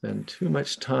want to spend too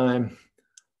much time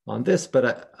on this,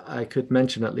 but I could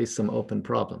mention at least some open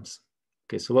problems.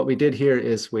 Okay, so what we did here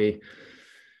is we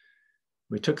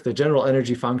took the general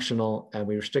energy functional and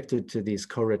we restricted to these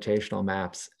co-rotational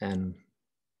maps, and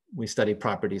we studied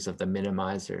properties of the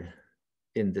minimizer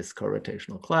in this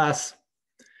co-rotational class.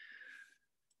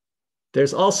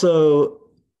 There's also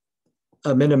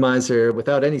a minimizer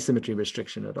without any symmetry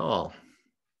restriction at all.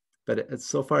 But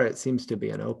so far, it seems to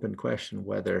be an open question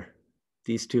whether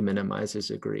these two minimizers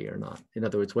agree or not. In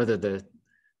other words, whether the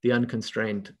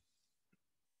unconstrained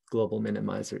global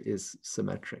minimizer is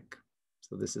symmetric.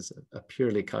 So this is a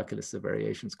purely calculus of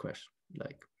variations question.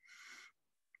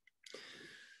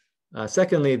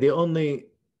 Secondly, the only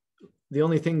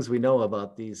things we know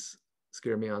about these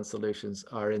skyrmion solutions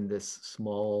are in this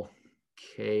small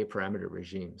k parameter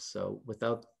regime. So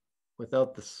without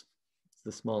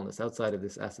the smallness outside of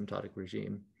this asymptotic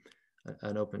regime,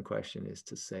 an open question is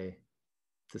to say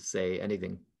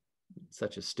anything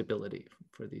such as stability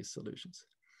for these solutions.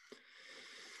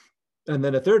 And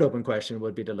then a third open question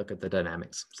would be to look at the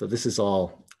dynamics. So this is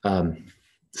all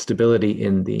stability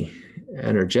in the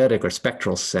energetic or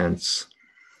spectral sense.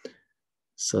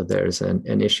 So there's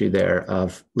an issue there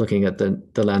of looking at the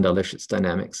Landau-Lifshitz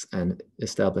dynamics and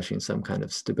establishing some kind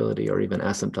of stability or even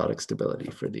asymptotic stability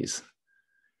for these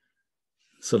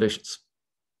solutions.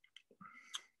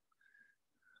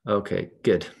 Okay,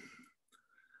 good.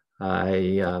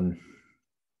 I'm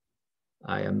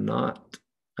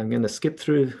going to skip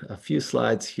through a few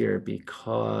slides here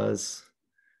because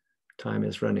time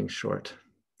is running short.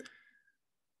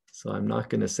 So I'm not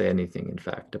going to say anything, in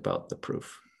fact, about the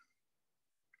proof.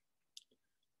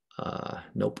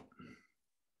 Nope.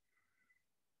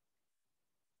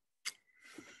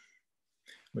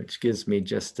 Which gives me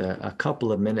just a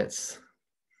couple of minutes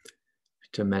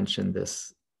to mention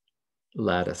this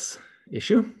lattice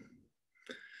issue.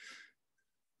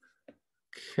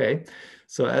 Okay,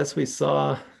 so as we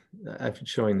saw, I'm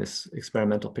showing this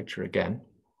experimental picture again.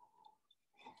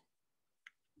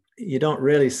 You don't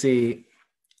really see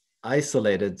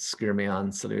isolated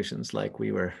skyrmion solutions like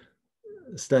we were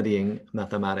studying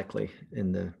mathematically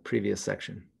in the previous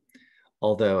section.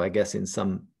 Although I guess in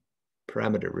some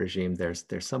parameter regime,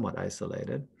 they're somewhat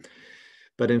isolated.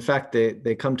 But in fact,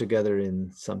 they come together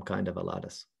in some kind of a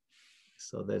lattice.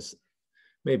 So there's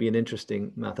maybe an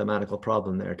interesting mathematical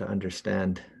problem there to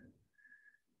understand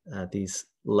these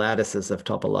lattices of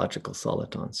topological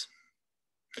solitons.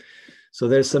 So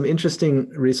there's some interesting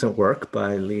recent work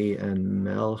by Lee and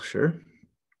Melcher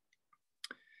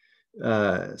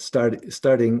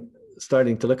starting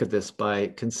to look at this by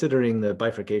considering the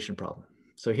bifurcation problem.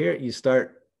 So here you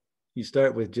start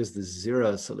with just the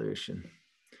zero solution.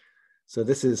 So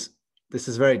this is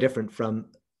very different from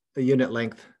a unit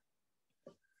length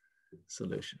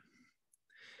solution.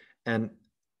 And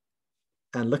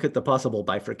look at the possible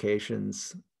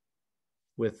bifurcations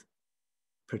with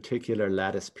particular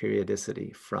lattice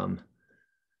periodicity from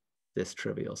this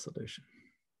trivial solution,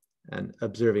 and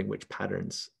observing which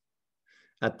patterns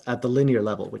at the linear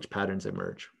level, which patterns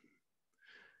emerge.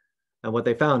 And what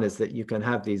they found is that you can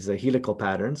have these helical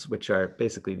patterns, which are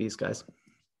basically these guys,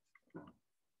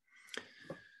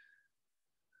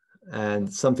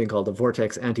 and something called a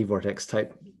vortex anti-vortex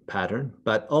type pattern,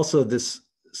 but also this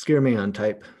skyrmion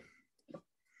type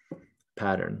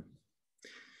pattern.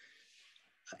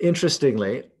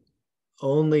 Interestingly,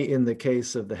 only in the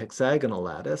case of the hexagonal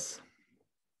lattice,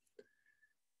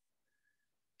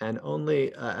 and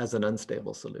only as an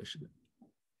unstable solution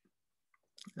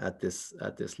at this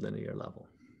linear level.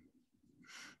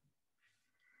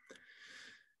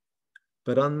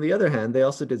 But on the other hand, they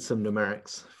also did some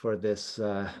numerics for this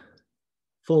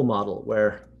full model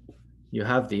where you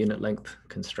have the unit length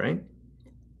constraint.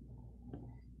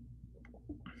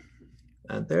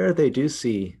 And there they do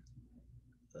see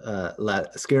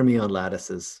skyrmion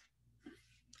lattices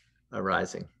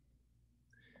arising,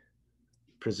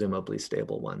 presumably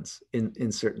stable ones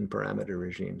in certain parameter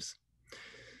regimes.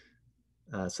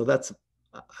 So that's,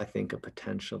 I think, a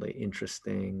potentially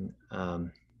interesting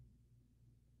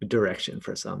direction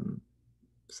for some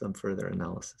further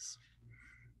analysis.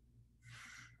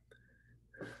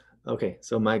 Okay,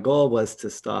 so my goal was to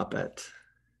stop at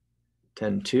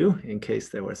 10:02 in case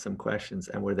there were some questions,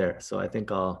 and we're there. So I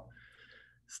think I'll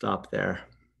stop there,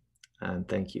 and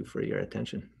thank you for your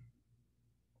attention.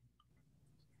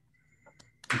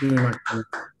 Thank you very much.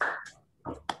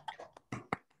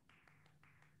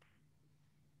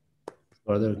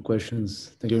 Are there questions?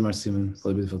 Thank you very much, Stephen, for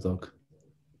the beautiful talk.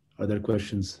 Are there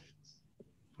questions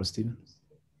for Stephen?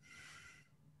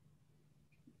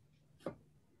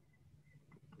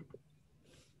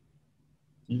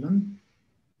 Stephen?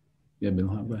 Yeah,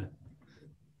 Benoit, go ahead.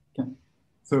 Okay.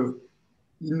 So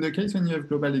in the case when you have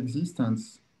global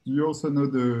existence, do you also know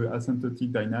the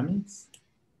asymptotic dynamics?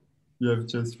 You have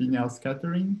just linear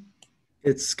scattering?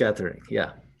 It's scattering,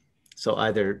 yeah. So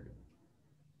either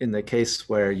in the case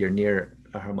where you're near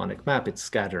a harmonic map, it's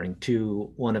scattering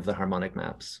to one of the harmonic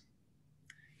maps.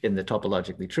 In the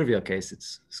topologically trivial case,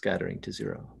 it's scattering to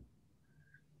zero.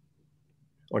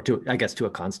 Or to, I guess, to a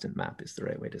constant map is the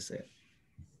right way to say it.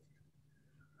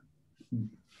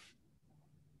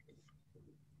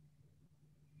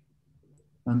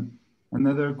 And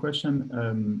another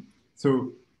question,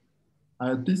 so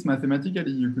at least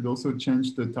mathematically, you could also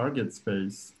change the target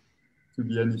space to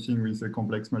be anything with a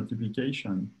complex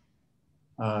multiplication.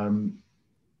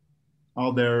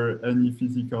 Are there any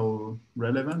physical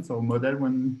relevance or model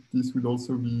when this would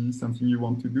also be something you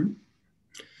want to do?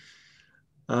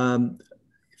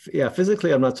 Yeah,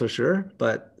 physically, I'm not so sure,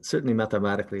 but certainly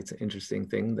mathematically, it's an interesting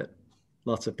thing that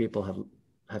lots of people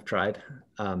have tried.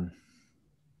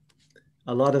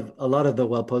 A lot of the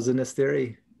well-posedness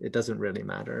theory, it doesn't really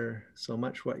matter so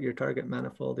much what your target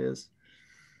manifold is,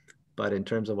 but in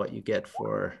terms of what you get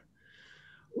for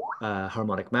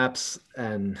harmonic maps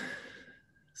and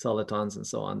solitons and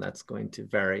so on, that's going to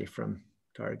vary from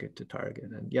target to target.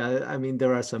 And yeah, I mean,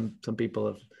 there are some people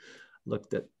have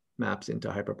looked at maps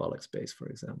into hyperbolic space, for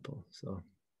example. So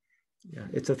yeah,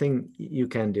 it's a thing you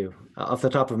can do. Off the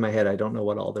top of my head, I don't know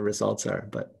what all the results are,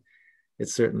 but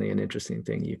it's certainly an interesting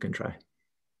thing you can try.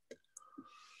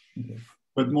 Okay.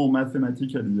 But more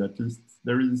mathematically, at least,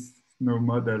 there is no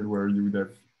model where you would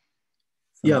have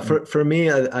something. Yeah, for me,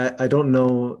 I don't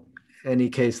know any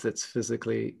case that's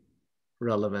physically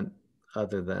relevant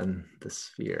other than the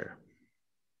sphere.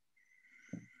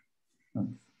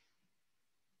 Thanks.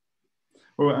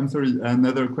 Oh, I'm sorry,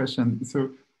 another question.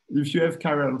 So if you have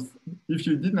chiral, if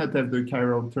you did not have the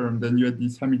chiral term, then you had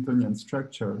this Hamiltonian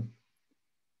structure.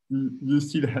 You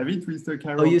still have it with the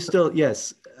chiral? Oh, you still,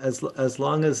 yes. As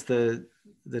long as the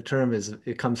term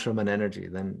it comes from an energy,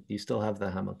 then you still have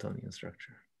the Hamiltonian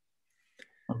structure.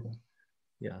 Okay.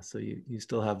 Yeah, so you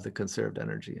still have the conserved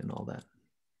energy and all that.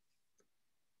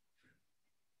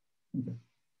 Okay.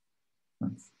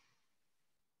 Thanks.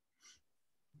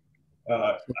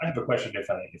 I have a question, if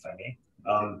I may.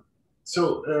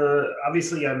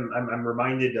 Obviously, I'm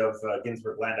reminded of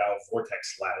Ginsburg-Landau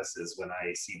vortex lattices when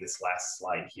I see this last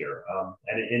slide here.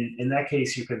 And in that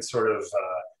case, you can sort of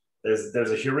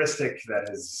there's a heuristic that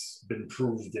has been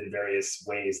proved in various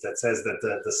ways that says that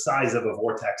the size of a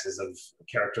vortex is of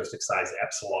characteristic size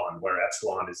epsilon, where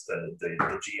epsilon is the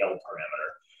GL parameter.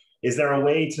 Is there a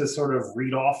way to sort of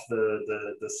read off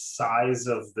the size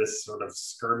of this sort of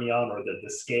skyrmion, or the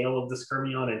scale of the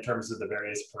skyrmion in terms of the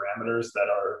various parameters that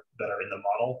are in the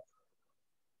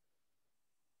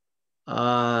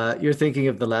model? You're thinking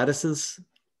of the lattices?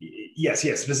 Yes,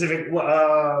 specific.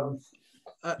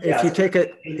 If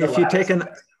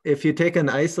you take an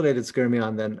isolated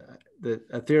skyrmion, then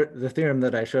the theorem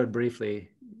that I showed briefly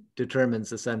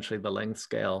determines essentially the length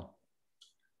scale.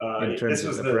 In terms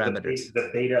of the parameters, the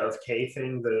beta of K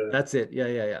thing. That's it.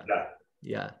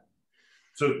 Yeah.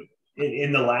 So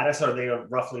in the lattice, are they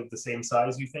roughly the same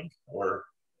size, you think, or?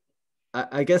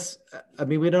 I guess. I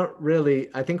mean, we don't really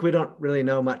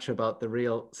know much about the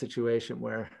real situation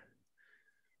where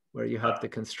you have the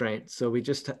constraint. So we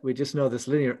just know this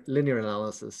linear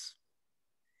analysis,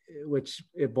 which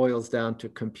it boils down to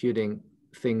computing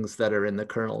things that are in the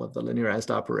kernel of the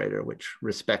linearized operator, which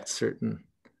respects certain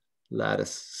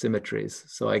lattice symmetries.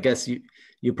 So I guess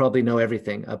you probably know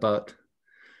everything about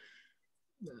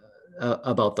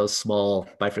those small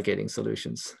bifurcating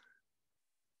solutions.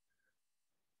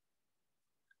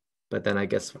 But then I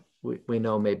guess we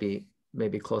know maybe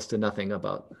close to nothing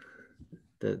about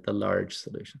the large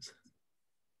solutions.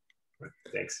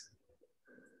 Thanks.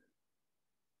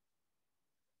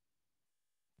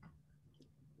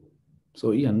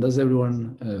 So Ian, does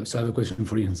everyone, so I have a question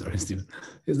for Ian, sorry, Stephen.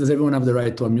 Does everyone have the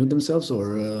right to unmute themselves,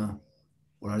 or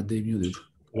are they muted?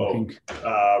 Oh,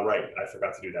 right, I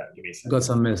forgot to do that. Give me a second. Got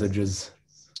some messages.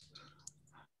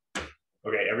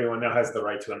 Okay, everyone now has the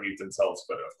right to unmute themselves,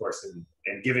 but of course,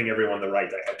 in giving everyone the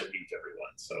right, I had to mute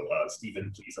everyone. So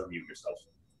Stephen, please unmute yourself.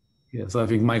 Yeah, so I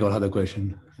think Michael had a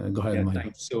question. Go ahead, Michael.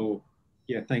 Thanks. So,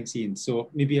 thanks, Ian.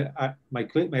 So maybe my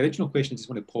original question, I just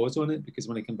want to pause on it, because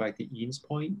when I come back to Ian's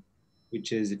point,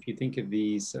 which is if you think of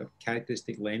these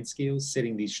characteristic length scales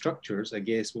setting these structures, I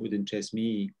guess what would interest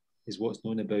me is what's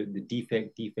known about the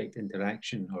defect-defect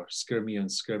interaction, or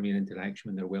skyrmion-skyrmion interaction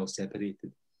when they're well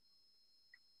separated.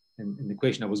 And the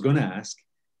question I was going to ask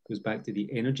goes back to the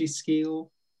energy scale.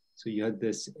 So you had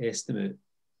this estimate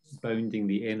bounding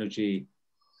the energy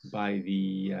by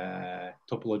the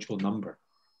topological number.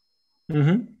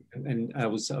 Mm-hmm. And I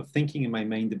was sort of thinking in my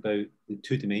mind about the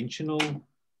two-dimensional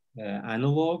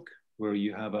analog, where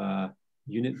you have a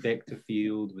unit vector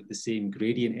field with the same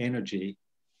gradient energy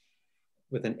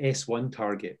with an S1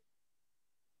 target.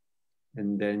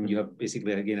 And then you have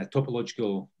basically, again, a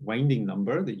topological winding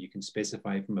number that you can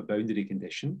specify from a boundary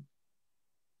condition.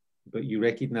 But you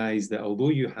recognize that although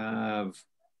you have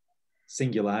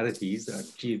singularities that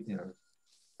are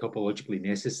topologically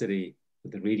necessary for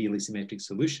the radially symmetric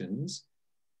solutions,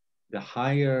 the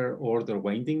higher order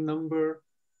winding number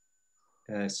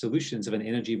solutions have an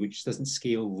energy which doesn't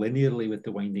scale linearly with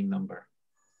the winding number.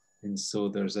 And so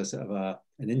there's a sort of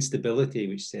an instability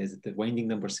which says that the winding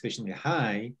number is sufficiently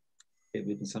high, it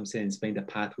would in some sense find a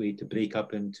pathway to break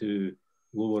up into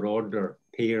lower order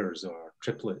pairs or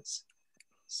triplets.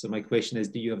 So my question is,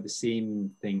 do you have the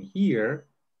same thing here,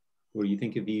 where you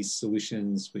think of these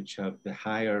solutions which have the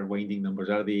higher winding numbers?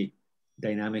 Are they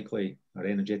dynamically or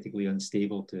energetically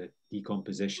unstable to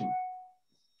decomposition?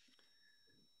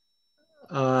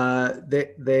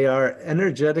 They are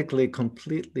energetically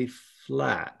completely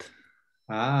flat.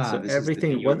 So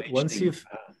everything, once you've,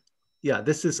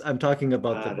 I'm talking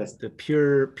about the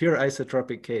pure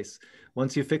isotropic case.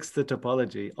 Once you fix the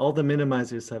topology, all the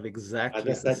minimizers have exactly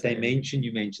that's that dimension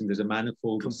you mentioned. There's a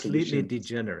manifold completely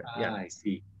degenerate. I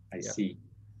see. I see.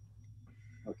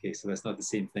 Okay, so that's not the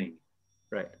same thing.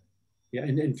 Right. Yeah,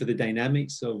 and for the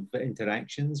dynamics of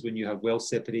interactions, when you have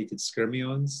well-separated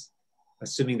skyrmions,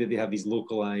 assuming that they have these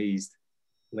localized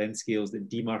length scales that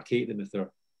demarcate them if they're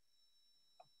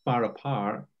far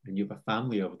apart, and you have a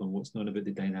family of them, what's known about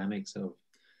the dynamics of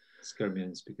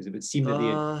skyrmions? Because it would seem that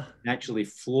they naturally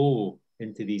flow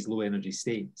into these low energy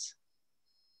states.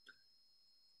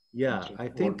 Yeah, I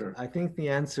think the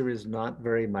answer is not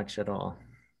very much at all.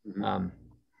 Mm-hmm.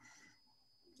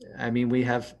 I mean, we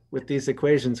have, with these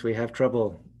equations, we have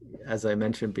trouble, as I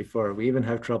mentioned before, we even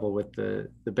have trouble with the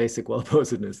basic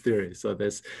well-posedness theory. So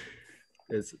there's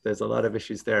a lot of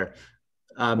issues there.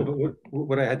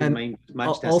 What I had in mind was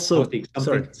matched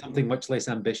asymptotic, something much less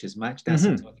ambitious, matched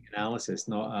asymptotic analysis,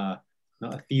 not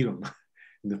a theorem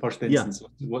in the first instance.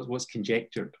 What's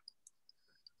conjectured?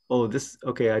 Oh, this,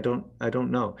 okay, I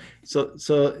don't know.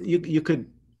 So you could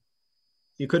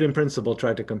in principle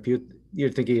try to compute, you're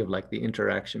thinking of like the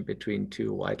interaction between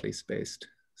two widely spaced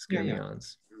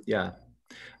skyrmions. Yeah.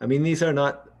 I mean, these are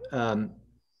not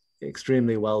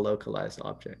extremely well localized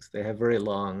objects. They have very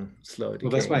long, slow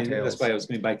decaying tails. That's why I was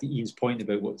going back to Ian's point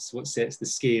about what sets the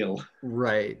scale.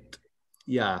 Right.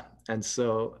 Yeah. And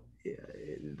so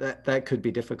that could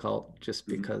be difficult just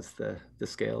because the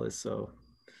scale is so,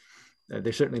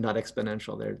 they're certainly not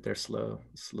exponential. They're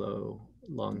slow,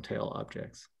 long tail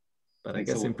objects. But I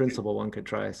guess in principle, one could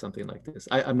try something like this.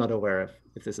 I'm not aware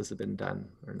if this has been done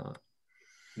or not.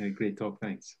 Yeah, great talk,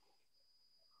 thanks.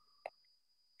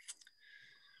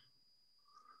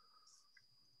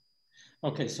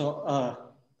 Okay, so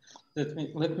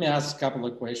let me ask a couple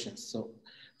of questions. So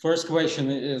first question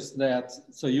is that,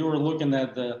 so you were looking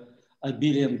at the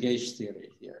abelian gauge theory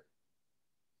here.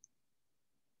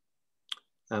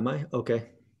 Am I? Okay.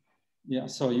 Yeah,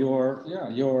 so your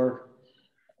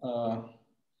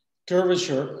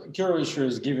curvature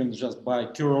is given just by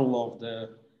curl of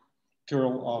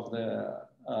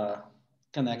the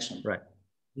connection. Right.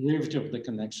 Derivative of the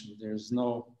connection. There's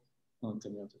no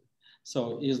non-commutative.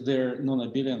 So is there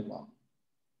non-abelian one?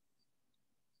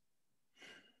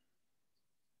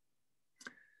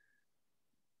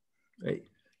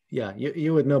 Yeah,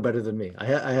 you would know better than me. I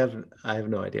have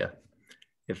no idea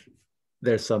if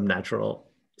there's some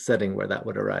natural setting where that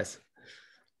would arise.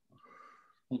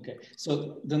 Okay,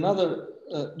 so another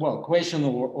question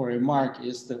or remark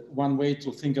is that one way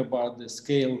to think about the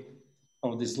scale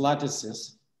of these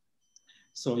lattices.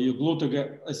 So you glue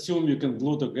together, assume you can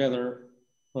glue together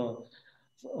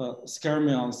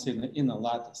skyrmions in a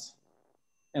lattice,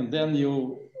 and then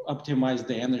you optimize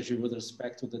the energy with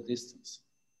respect to the distance.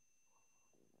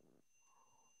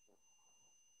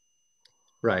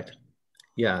 Right.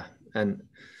 Yeah, and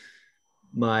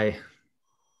my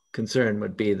concern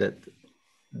would be that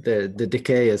the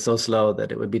decay is so slow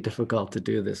that it would be difficult to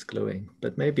do this gluing,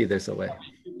 but maybe there's a way.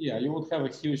 Yeah, you would have a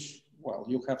huge,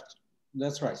 you have to,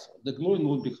 that's right. So the gluing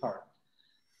would be hard.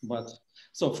 But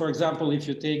so for example, if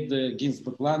you take the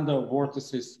Ginzburg-Landau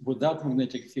vortices without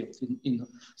magnetic fields in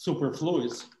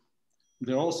superfluids,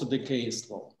 they also decay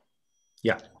slow.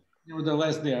 Yeah.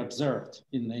 Nevertheless, they are observed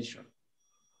in nature.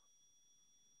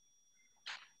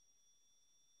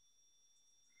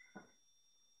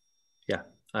 Yeah,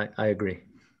 I agree.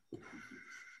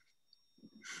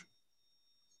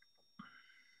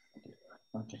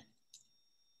 Okay.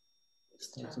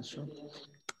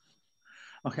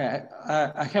 Okay,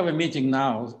 I have a meeting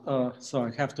now, so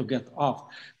I have to get off.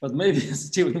 But maybe,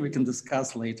 Steven, we can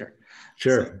discuss later.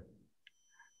 Sure.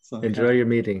 So enjoy your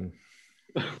meeting.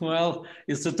 Well,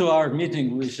 it's a 2-hour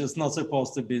meeting, which is not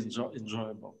supposed to be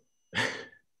enjoyable.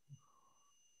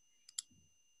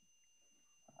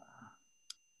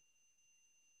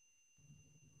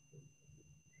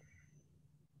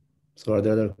 So are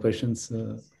there other questions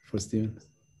for Steven?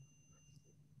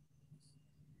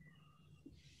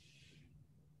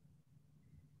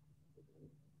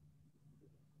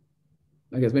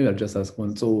 I guess maybe I'll just ask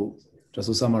one. So just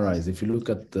to summarize, if you look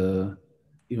at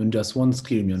even just one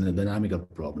skyrmion, a dynamical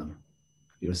problem,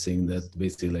 you're saying that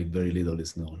basically like very little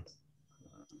is known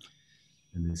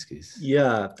in this case.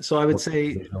 Yeah, so I would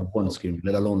say one skyrmion,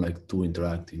 let alone like two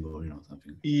interacting or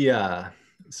something. Yeah,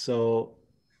 so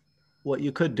what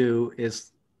you could do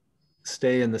is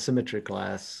stay in the symmetry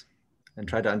class and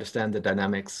try to understand the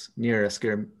dynamics near a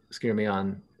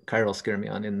skyrmion, chiral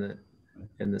skyrmion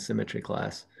in the symmetry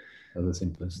class. That's the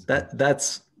simplest.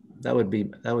 That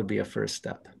would be a first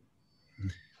step.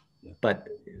 Yeah. But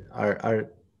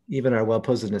even our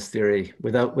well-posedness theory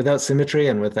without symmetry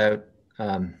and without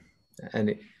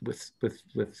with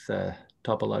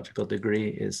topological degree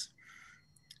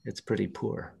it's pretty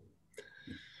poor.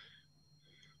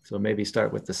 So maybe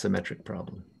start with the symmetric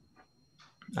problem.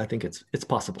 I think it's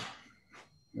possible.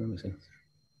 That makes sense.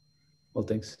 Well,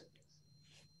 thanks.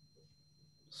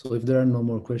 So if there are no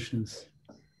more questions,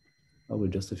 I'll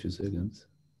wait just a few seconds.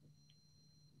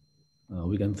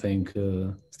 We can thank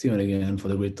Steven again for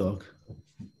the great talk.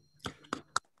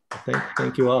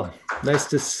 Thank you all. Nice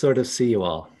to sort of see you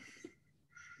all.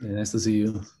 Yeah, nice to see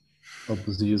you. Hope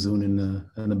to see you soon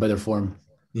in a better form.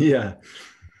 Yeah.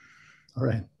 All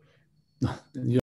right.